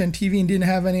Ultra Chen TV and didn't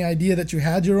have any idea that you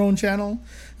had your own channel.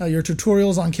 Your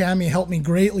tutorials on Cami helped me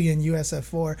greatly in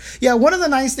USF4. Yeah, one of the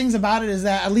nice things about it is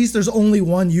that at least there's only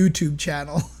one YouTube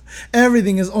channel.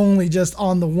 Everything is only just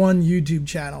on the one YouTube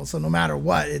channel, so no matter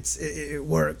what, it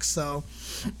works. So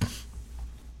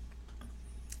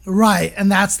Right, and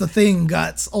that's the thing,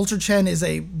 Guts. Ultra Chen is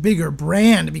a bigger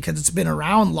brand because it's been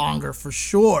around longer for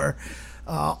sure.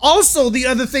 Also, the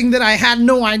other thing that I had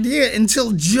no idea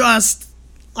until just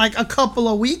like a couple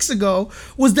of weeks ago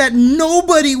was that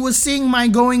nobody was seeing my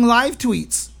going live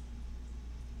tweets.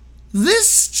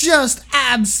 This just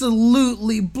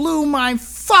absolutely blew my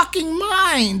fucking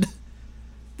mind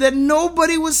that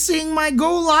nobody was seeing my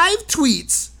go live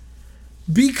tweets,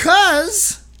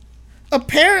 because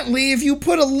apparently if you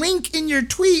put a link in your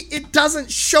tweet, it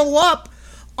doesn't show up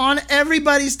on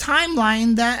everybody's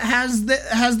timeline that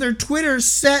has their Twitter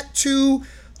set to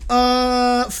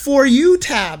For You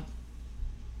tab.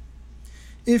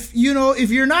 If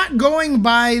you're not going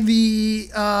by the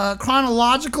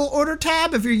chronological order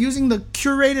tab, if you're using the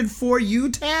curated For You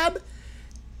tab,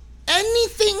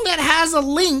 anything that has a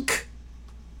link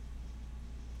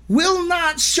will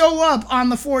not show up on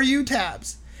the For You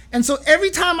tabs. And so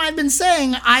every time I've been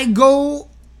saying I go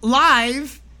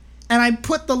live and I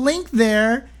put the link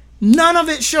there, none of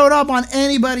it showed up on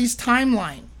anybody's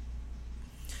timeline.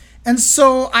 And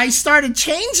so I started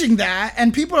changing that,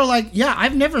 and people are like, yeah,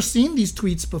 I've never seen these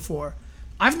tweets before.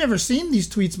 I've never seen these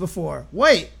tweets before.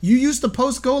 Wait, you used to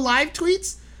post go live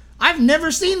tweets? I've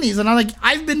never seen these. And I'm like,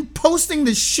 I've been posting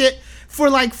this shit for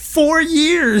like 4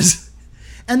 years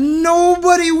and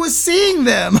nobody was seeing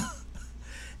them.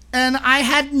 And I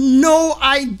had no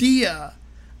idea.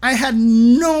 I had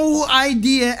no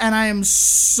idea, and I am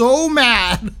so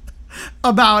mad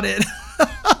about it.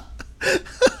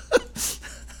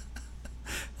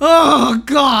 Oh,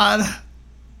 God.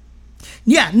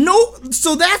 Yeah, no.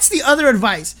 So that's the other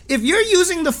advice. If you're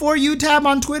using the For You tab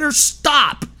on Twitter,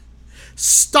 stop.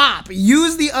 Stop.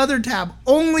 Use the other tab.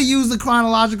 Only use the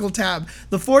chronological tab.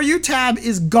 The For You tab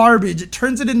is garbage. It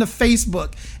turns it into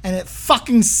Facebook, and it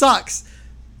fucking sucks.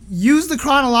 Use the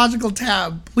chronological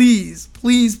tab, please.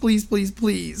 Please, please, please,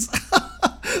 please.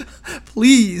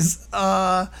 Please.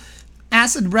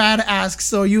 Acid Brad asks,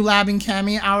 so you labbing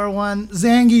Cammy hour 1?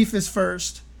 Zangief is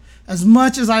first. As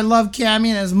much as I love Cammy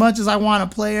and as much as I want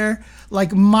to play her,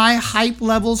 like, my hype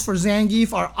levels for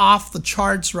Zangief are off the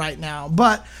charts right now.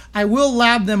 But I will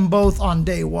lab them both on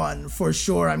day 1 for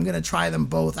sure. I'm going to try them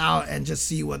both out and just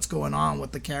see what's going on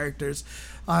with the characters.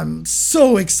 I'm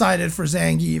so excited for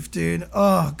Zangief, dude.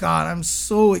 Oh, God, I'm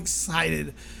so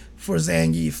excited for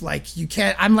Zangief. Like, you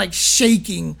can't, I'm like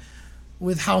shaking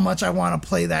with how much I want to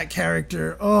play that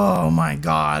character. Oh, my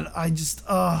God. I just,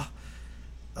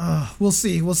 we'll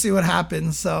see. We'll see what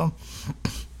happens. So,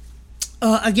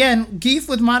 again, Geef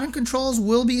with modern controls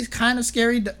will be kind of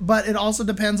scary, but it also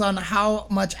depends on how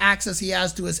much access he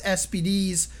has to his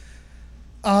SPDs.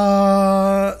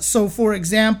 So for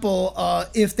example,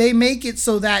 if they make it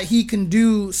so that he can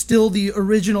do still the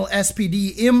original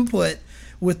SPD input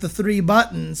with the 3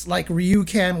 buttons, like Ryu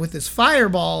can with his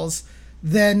fireballs,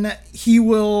 then he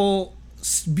will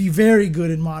be very good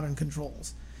in modern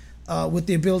controls, with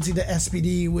the ability to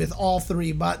SPD with all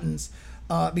 3 buttons.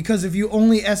 Because if you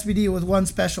only SPD with one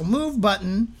special move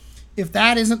button, if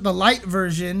that isn't the light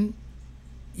version,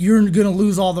 you're going to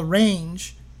lose all the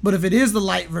range. But if it is the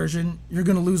light version, you're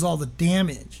going to lose all the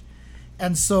damage.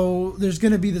 And so there's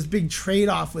going to be this big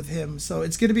trade-off with him. So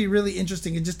it's going to be really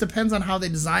interesting. It just depends on how they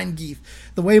design Geef.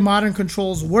 The way Modern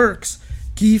Controls works,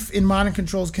 Geef in Modern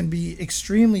Controls can be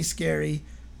extremely scary,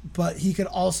 but he could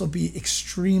also be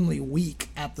extremely weak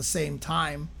at the same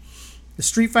time. The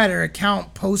Street Fighter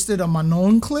account posted a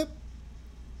Manon clip.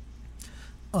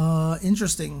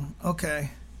 Interesting. Okay.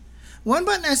 One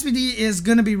button SPD is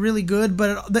going to be really good,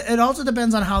 but it also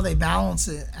depends on how they balance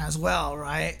it as well,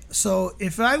 right? So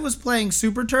if I was playing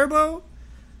Super Turbo,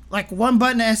 like, one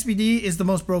button SPD is the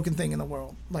most broken thing in the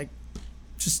world. Like,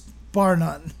 just bar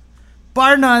none.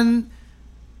 Bar none.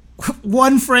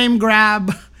 One frame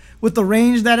grab with the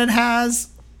range that it has.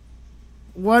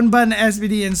 One button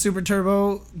SPD in Super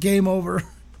Turbo, game over.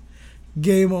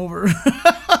 Game over.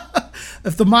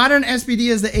 If the modern SPD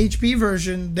is the HP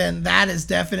version, then that is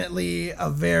definitely a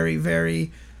very,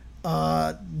 very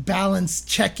balanced,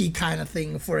 checky kind of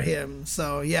thing for him.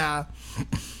 So, yeah.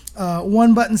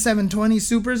 One button 720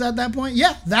 supers at that point.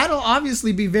 Yeah, that'll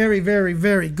obviously be very, very,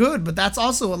 very good, but that's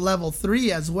also a level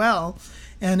 3 as well.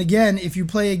 And again, if you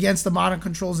play against the Modern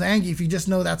Control Zangief, you just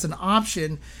know that's an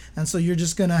option. And so you're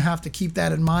just going to have to keep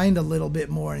that in mind a little bit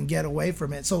more and get away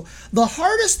from it. So the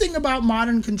hardest thing about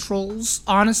Modern Controls,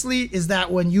 honestly, is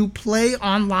that when you play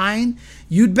online,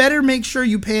 you'd better make sure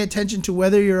you pay attention to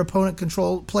whether your opponent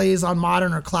plays on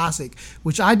Modern or Classic,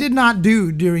 which I did not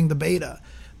do during the beta.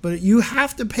 But you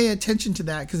have to pay attention to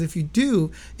that, because if you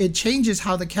do, it changes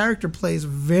how the character plays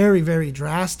very, very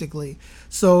drastically.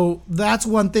 So that's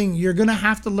one thing. You're going to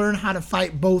have to learn how to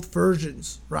fight both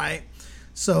versions, right?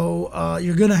 So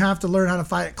you're going to have to learn how to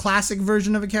fight a classic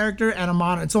version of a character and a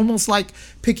modern. It's almost like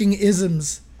picking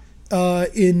isms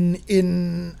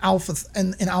in Alpha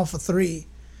 3.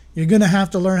 You're going to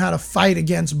have to learn how to fight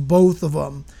against both of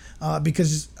them.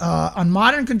 Because on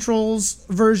modern controls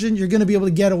version, you're going to be able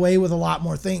to get away with a lot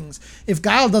more things. If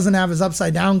Guile doesn't have his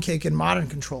upside down kick in modern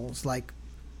controls, like,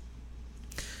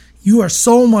 you are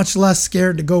so much less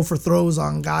scared to go for throws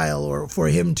on Guile, or for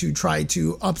him to try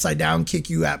to upside down kick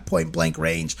you at point blank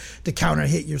range to counter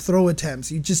hit your throw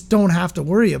attempts. You just don't have to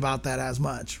worry about that as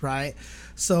much, right?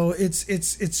 So it's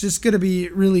just going to be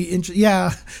really interesting.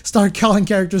 Yeah, start calling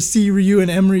characters C Ryu and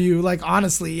M Ryu. Like,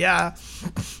 honestly, yeah.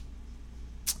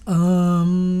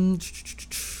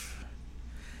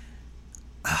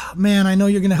 Man, I know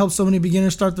you're going to help so many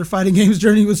beginners start their fighting games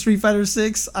journey with Street Fighter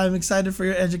 6. I'm excited for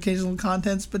your educational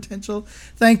content's potential.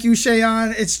 Thank you,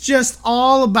 Shayon. It's just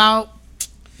all about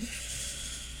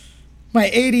my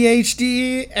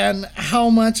ADHD and how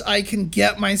much I can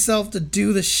get myself to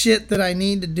do the shit that I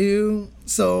need to do.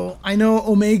 So I know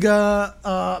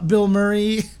Omega Bill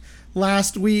Murray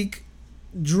last week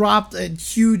dropped a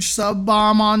huge sub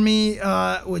bomb on me,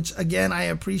 which again I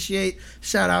appreciate.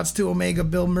 Shout outs to Omega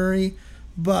Bill Murray.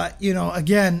 But you know,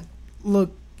 again,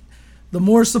 look, the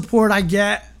more support I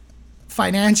get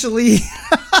financially,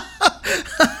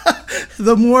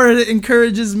 the more it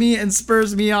encourages me and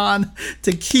spurs me on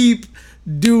to keep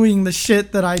doing the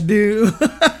shit that I do.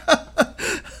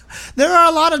 There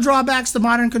are a lot of drawbacks to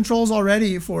modern controls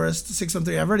already for us to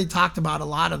 613. I've already talked about a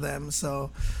lot of them.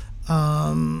 So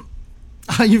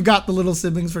you've got the little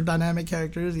siblings for dynamic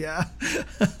characters, yeah.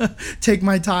 Take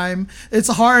my time. It's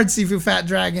hard, Sifu Fat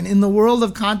Dragon. In the world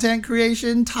of content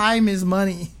creation, time is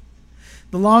money.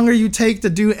 The longer you take to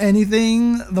do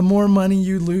anything, the more money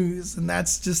you lose. And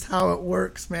that's just how it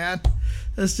works, man.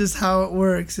 That's just how it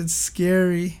works. It's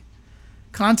scary.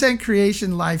 Content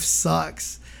creation life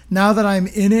sucks. Now that I'm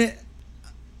in it,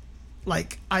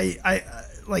 like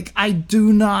I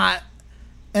do not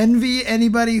envy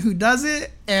anybody who does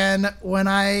it. And when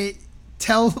I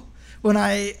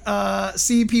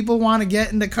see people want to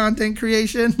get into content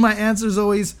creation, my answer is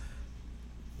always,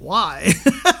 why?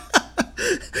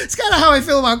 It's kind of how I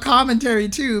feel about commentary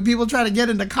too. People try to get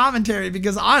into commentary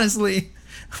because honestly,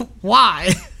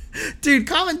 why? Dude,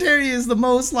 commentary is the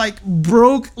most like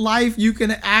broke life you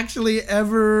can actually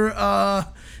ever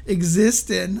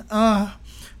exist in.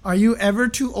 Are you ever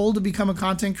too old to become a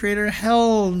content creator?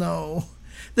 Hell no.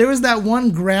 There was that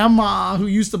one grandma who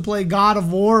used to play God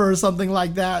of War or something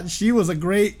like that. She was a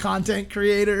great content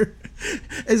creator.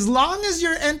 As long as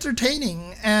you're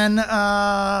entertaining and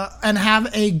have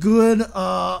a good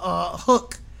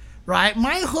hook, right?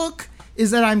 My hook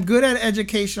is that I'm good at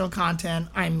educational content.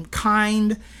 I'm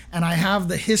kind, and I have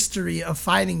the history of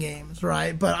fighting games,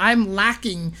 right? But I'm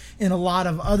lacking in a lot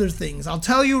of other things. I'll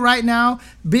tell you right now,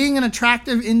 being an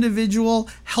attractive individual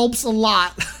helps a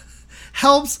lot.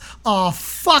 Helps a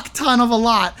fuck ton of a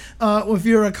lot if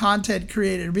you're a content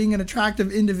creator. Being an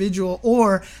attractive individual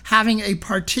or having a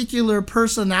particular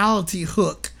personality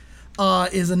hook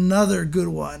is another good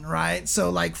one, right? So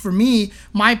like for me,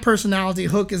 my personality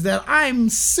hook is that I'm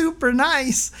super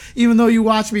nice, even though you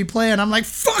watch me play and I'm like,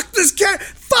 fuck this game,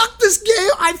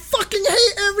 I fucking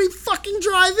hate every fucking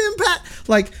drive impact.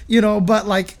 Like, you know, but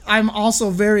like I'm also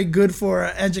very good for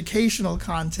educational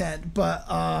content, but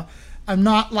I'm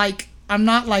not like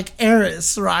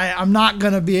Eris, right? I'm not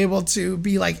gonna be able to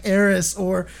be like Eris,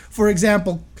 or for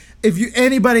example, if you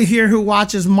anybody here who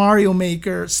watches Mario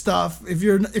Maker stuff, if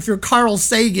you're Carl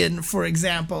Sagan, for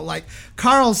example, like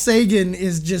Carl Sagan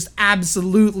is just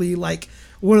absolutely like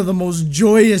one of the most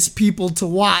joyous people to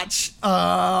watch.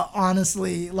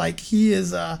 Honestly, like he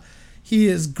is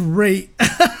great.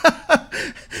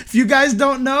 If you guys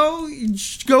don't know,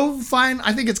 go find,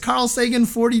 I think it's Carl Sagan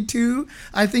 42,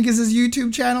 I think is his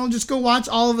YouTube channel. Just go watch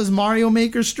all of his Mario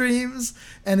Maker streams,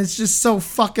 and it's just so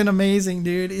fucking amazing,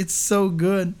 dude. It's so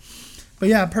good. But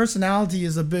yeah, personality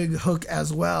is a big hook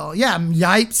as well. Yeah,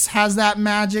 Yipes has that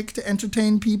magic to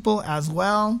entertain people as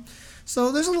well.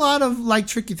 So there's a lot of like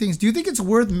tricky things. Do you think it's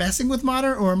worth messing with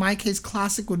modern, or in my case,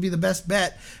 classic would be the best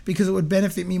bet because it would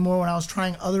benefit me more when I was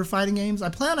trying other fighting games? I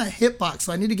play on a hitbox,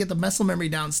 so I need to get the muscle memory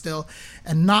down still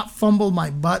and not fumble my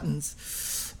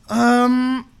buttons.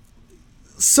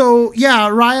 So yeah,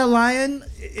 Raya Lion,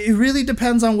 it really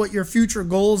depends on what your future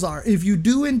goals are. If you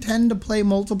do intend to play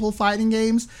multiple fighting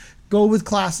games, go with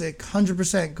classic,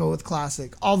 100% go with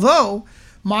classic. Although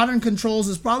Modern Controls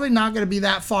is probably not going to be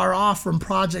that far off from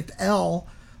Project L.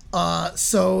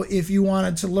 So if you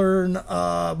wanted to learn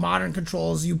Modern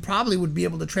Controls, you probably would be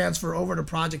able to transfer over to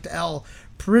Project L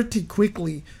pretty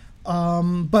quickly.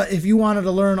 But if you wanted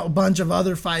to learn a bunch of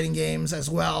other fighting games as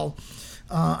well,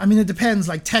 I mean, it depends.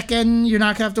 Like Tekken, you're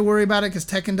not going to have to worry about it because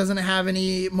Tekken doesn't have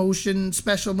any motion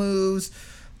special moves.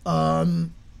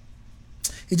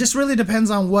 It just really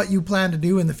depends on what you plan to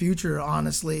do in the future,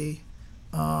 honestly.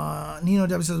 Nino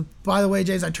W says, by the way,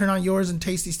 James, I turned on yours and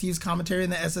Tasty Steve's commentary in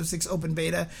the SF6 open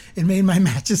beta. It made my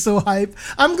matches so hype.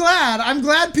 I'm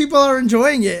glad people are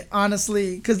enjoying it,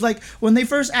 honestly. Because, like, when they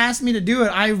first asked me to do it,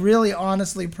 I really,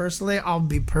 honestly, personally, I'll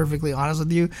be perfectly honest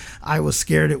with you, I was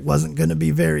scared it wasn't going to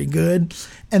be very good.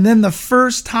 And then the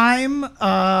first time,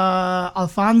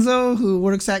 Alfonso, who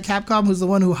works at Capcom, who's the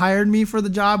one who hired me for the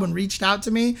job and reached out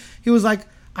to me, he was like,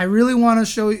 I really want to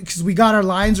show you, because we got our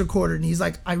lines recorded, and he's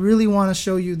like, I really want to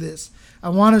show you this. I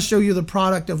want to show you the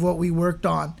product of what we worked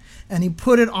on. And he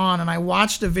put it on, and I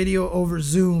watched a video over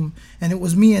Zoom, and it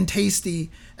was me and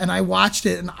Tasty, and I watched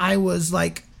it, and I was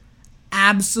like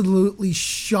absolutely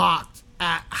shocked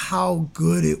at how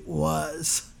good it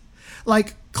was.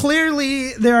 Like,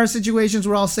 clearly there are situations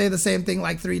where I'll say the same thing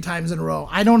like 3 times in a row.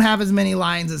 I don't have as many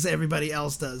lines as everybody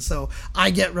else does, so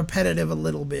I get repetitive a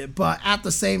little bit, but at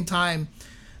the same time,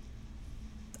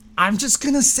 I'm just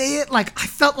going to say it, like, I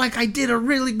felt like I did a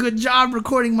really good job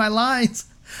recording my lines.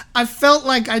 I felt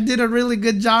like I did a really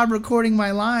good job recording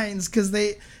my lines because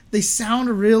they sound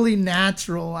really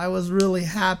natural. I was really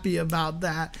happy about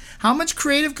that. How much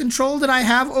creative control did I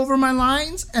have over my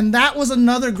lines? And that was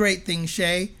another great thing,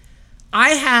 Shay.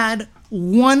 I had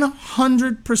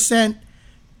 100%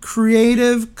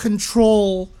 creative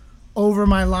control over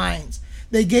my lines.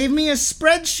 They gave me a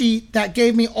spreadsheet that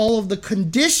gave me all of the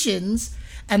conditions,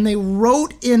 and they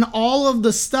wrote in all of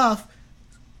the stuff,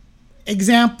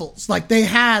 examples. Like they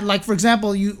had, like, for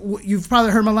example, you've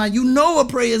probably heard my line, you know a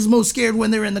prey is most scared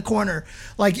when they're in the corner.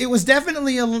 Like, it was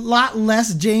definitely a lot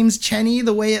less James Cheney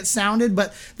the way it sounded,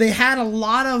 but they had a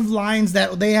lot of lines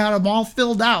that they had them all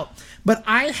filled out. But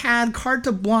I had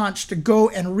carte blanche to go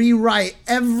and rewrite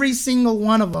every single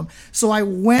one of them. So I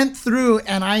went through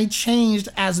and I changed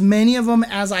as many of them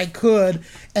as I could.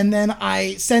 And then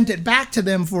I sent it back to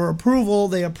them for approval.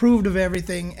 They approved of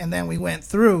everything. And then we went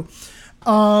through.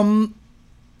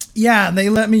 Yeah, they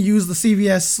let me use the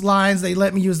CVS lines. They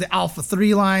let me use the Alpha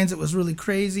 3 lines. It was really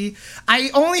crazy.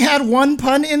 I only had one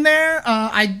pun in there.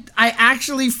 I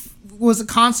actually was a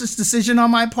conscious decision on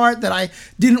my part that I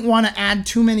didn't want to add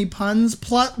too many puns.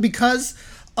 Plus, because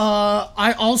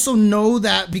I also know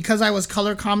that because I was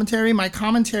color commentary, my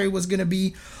commentary was going to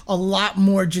be a lot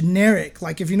more generic.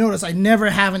 Like, if you notice, I never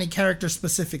have any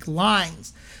character-specific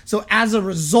lines. So as a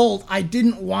result, I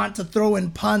didn't want to throw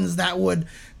in puns that would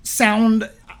sound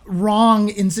wrong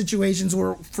in situations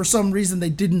where for some reason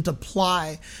they didn't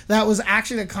apply. That was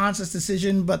actually a conscious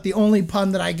decision, but the only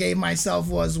pun that I gave myself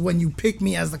was when you pick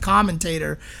me as the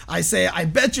commentator, I say, I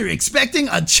bet you're expecting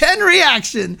a Chen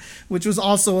reaction, which was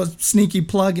also a sneaky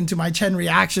plug into my Chen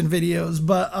reaction videos,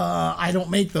 but I don't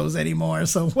make those anymore,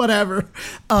 so whatever.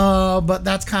 But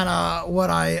that's kind of what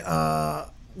I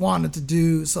wanted to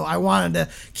do. So I wanted to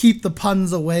keep the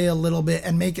puns away a little bit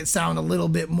and make it sound a little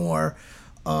bit more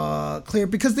clear,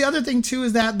 because the other thing too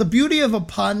is that the beauty of a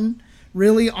pun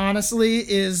really honestly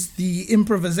is the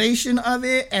improvisation of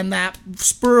it and that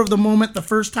spur of the moment the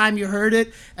first time you heard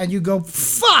it and you go,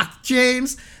 fuck,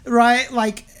 James, right?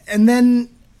 Like, and then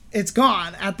it's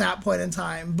gone at that point in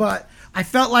time. But I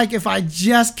felt like if I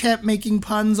just kept making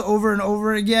puns over and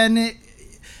over again,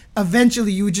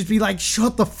 eventually you would just be like,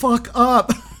 shut the fuck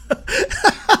up.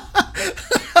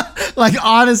 Like,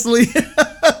 honestly.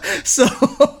 So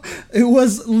it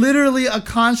was literally a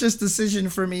conscious decision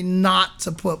for me not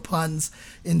to put puns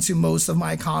into most of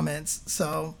my comments.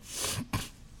 So,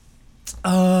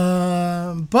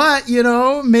 but you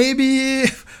know, maybe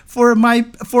for a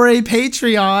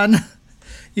Patreon,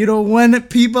 you know, when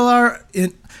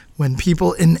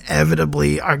people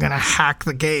inevitably are gonna hack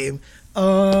the game,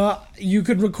 you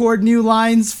could record new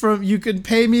lines you could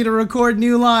pay me to record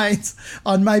new lines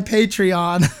on my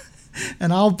Patreon.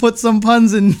 And I'll put some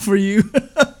puns in for you.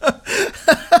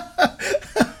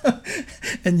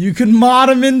 And you can mod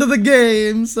them into the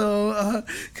game. So,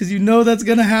 because you know that's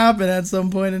going to happen at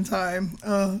some point in time.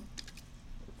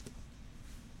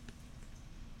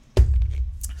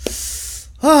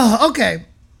 Okay.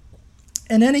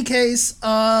 In any case,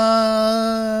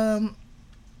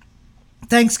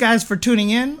 thanks, guys, for tuning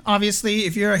in. Obviously,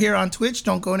 if you're here on Twitch,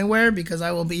 don't go anywhere because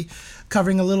I will be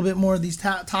covering a little bit more of these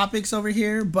topics over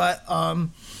here. But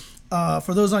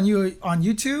for those on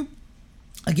YouTube,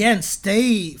 again,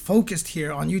 stay focused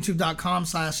here on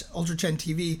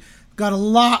youtube.com/UltraChenTV. Got a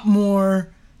lot more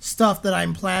stuff that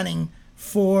I'm planning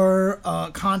for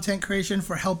content creation,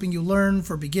 for helping you learn,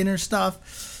 for beginner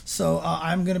stuff. So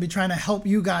I'm going to be trying to help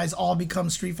you guys all become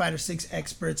Street Fighter 6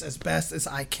 experts as best as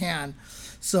I can.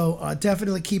 So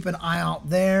definitely keep an eye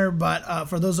out there. But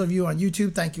for those of you on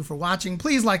YouTube, thank you for watching.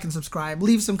 Please like and subscribe.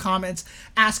 Leave some comments.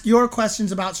 Ask your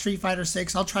questions about Street Fighter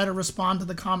 6. I'll try to respond to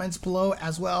the comments below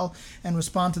as well and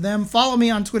respond to them. Follow me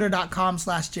on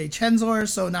twitter.com/jchenzor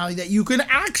so now that you can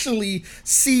actually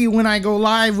see when I go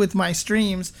live with my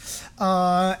streams.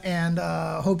 And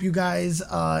hope you guys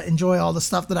enjoy all the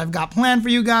stuff that I've got planned for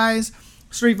you guys.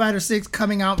 Street Fighter 6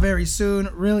 coming out very soon.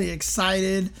 Really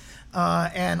excited.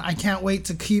 And I can't wait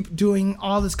to keep doing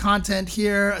all this content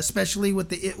here, especially with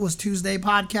the It Was Tuesday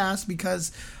podcast,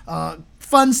 because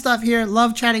fun stuff here.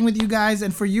 Love chatting with you guys.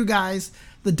 And for you guys,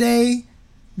 the day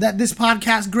that this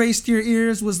podcast graced your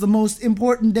ears was the most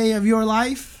important day of your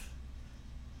life.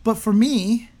 But for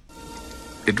me,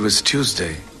 it was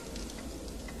Tuesday.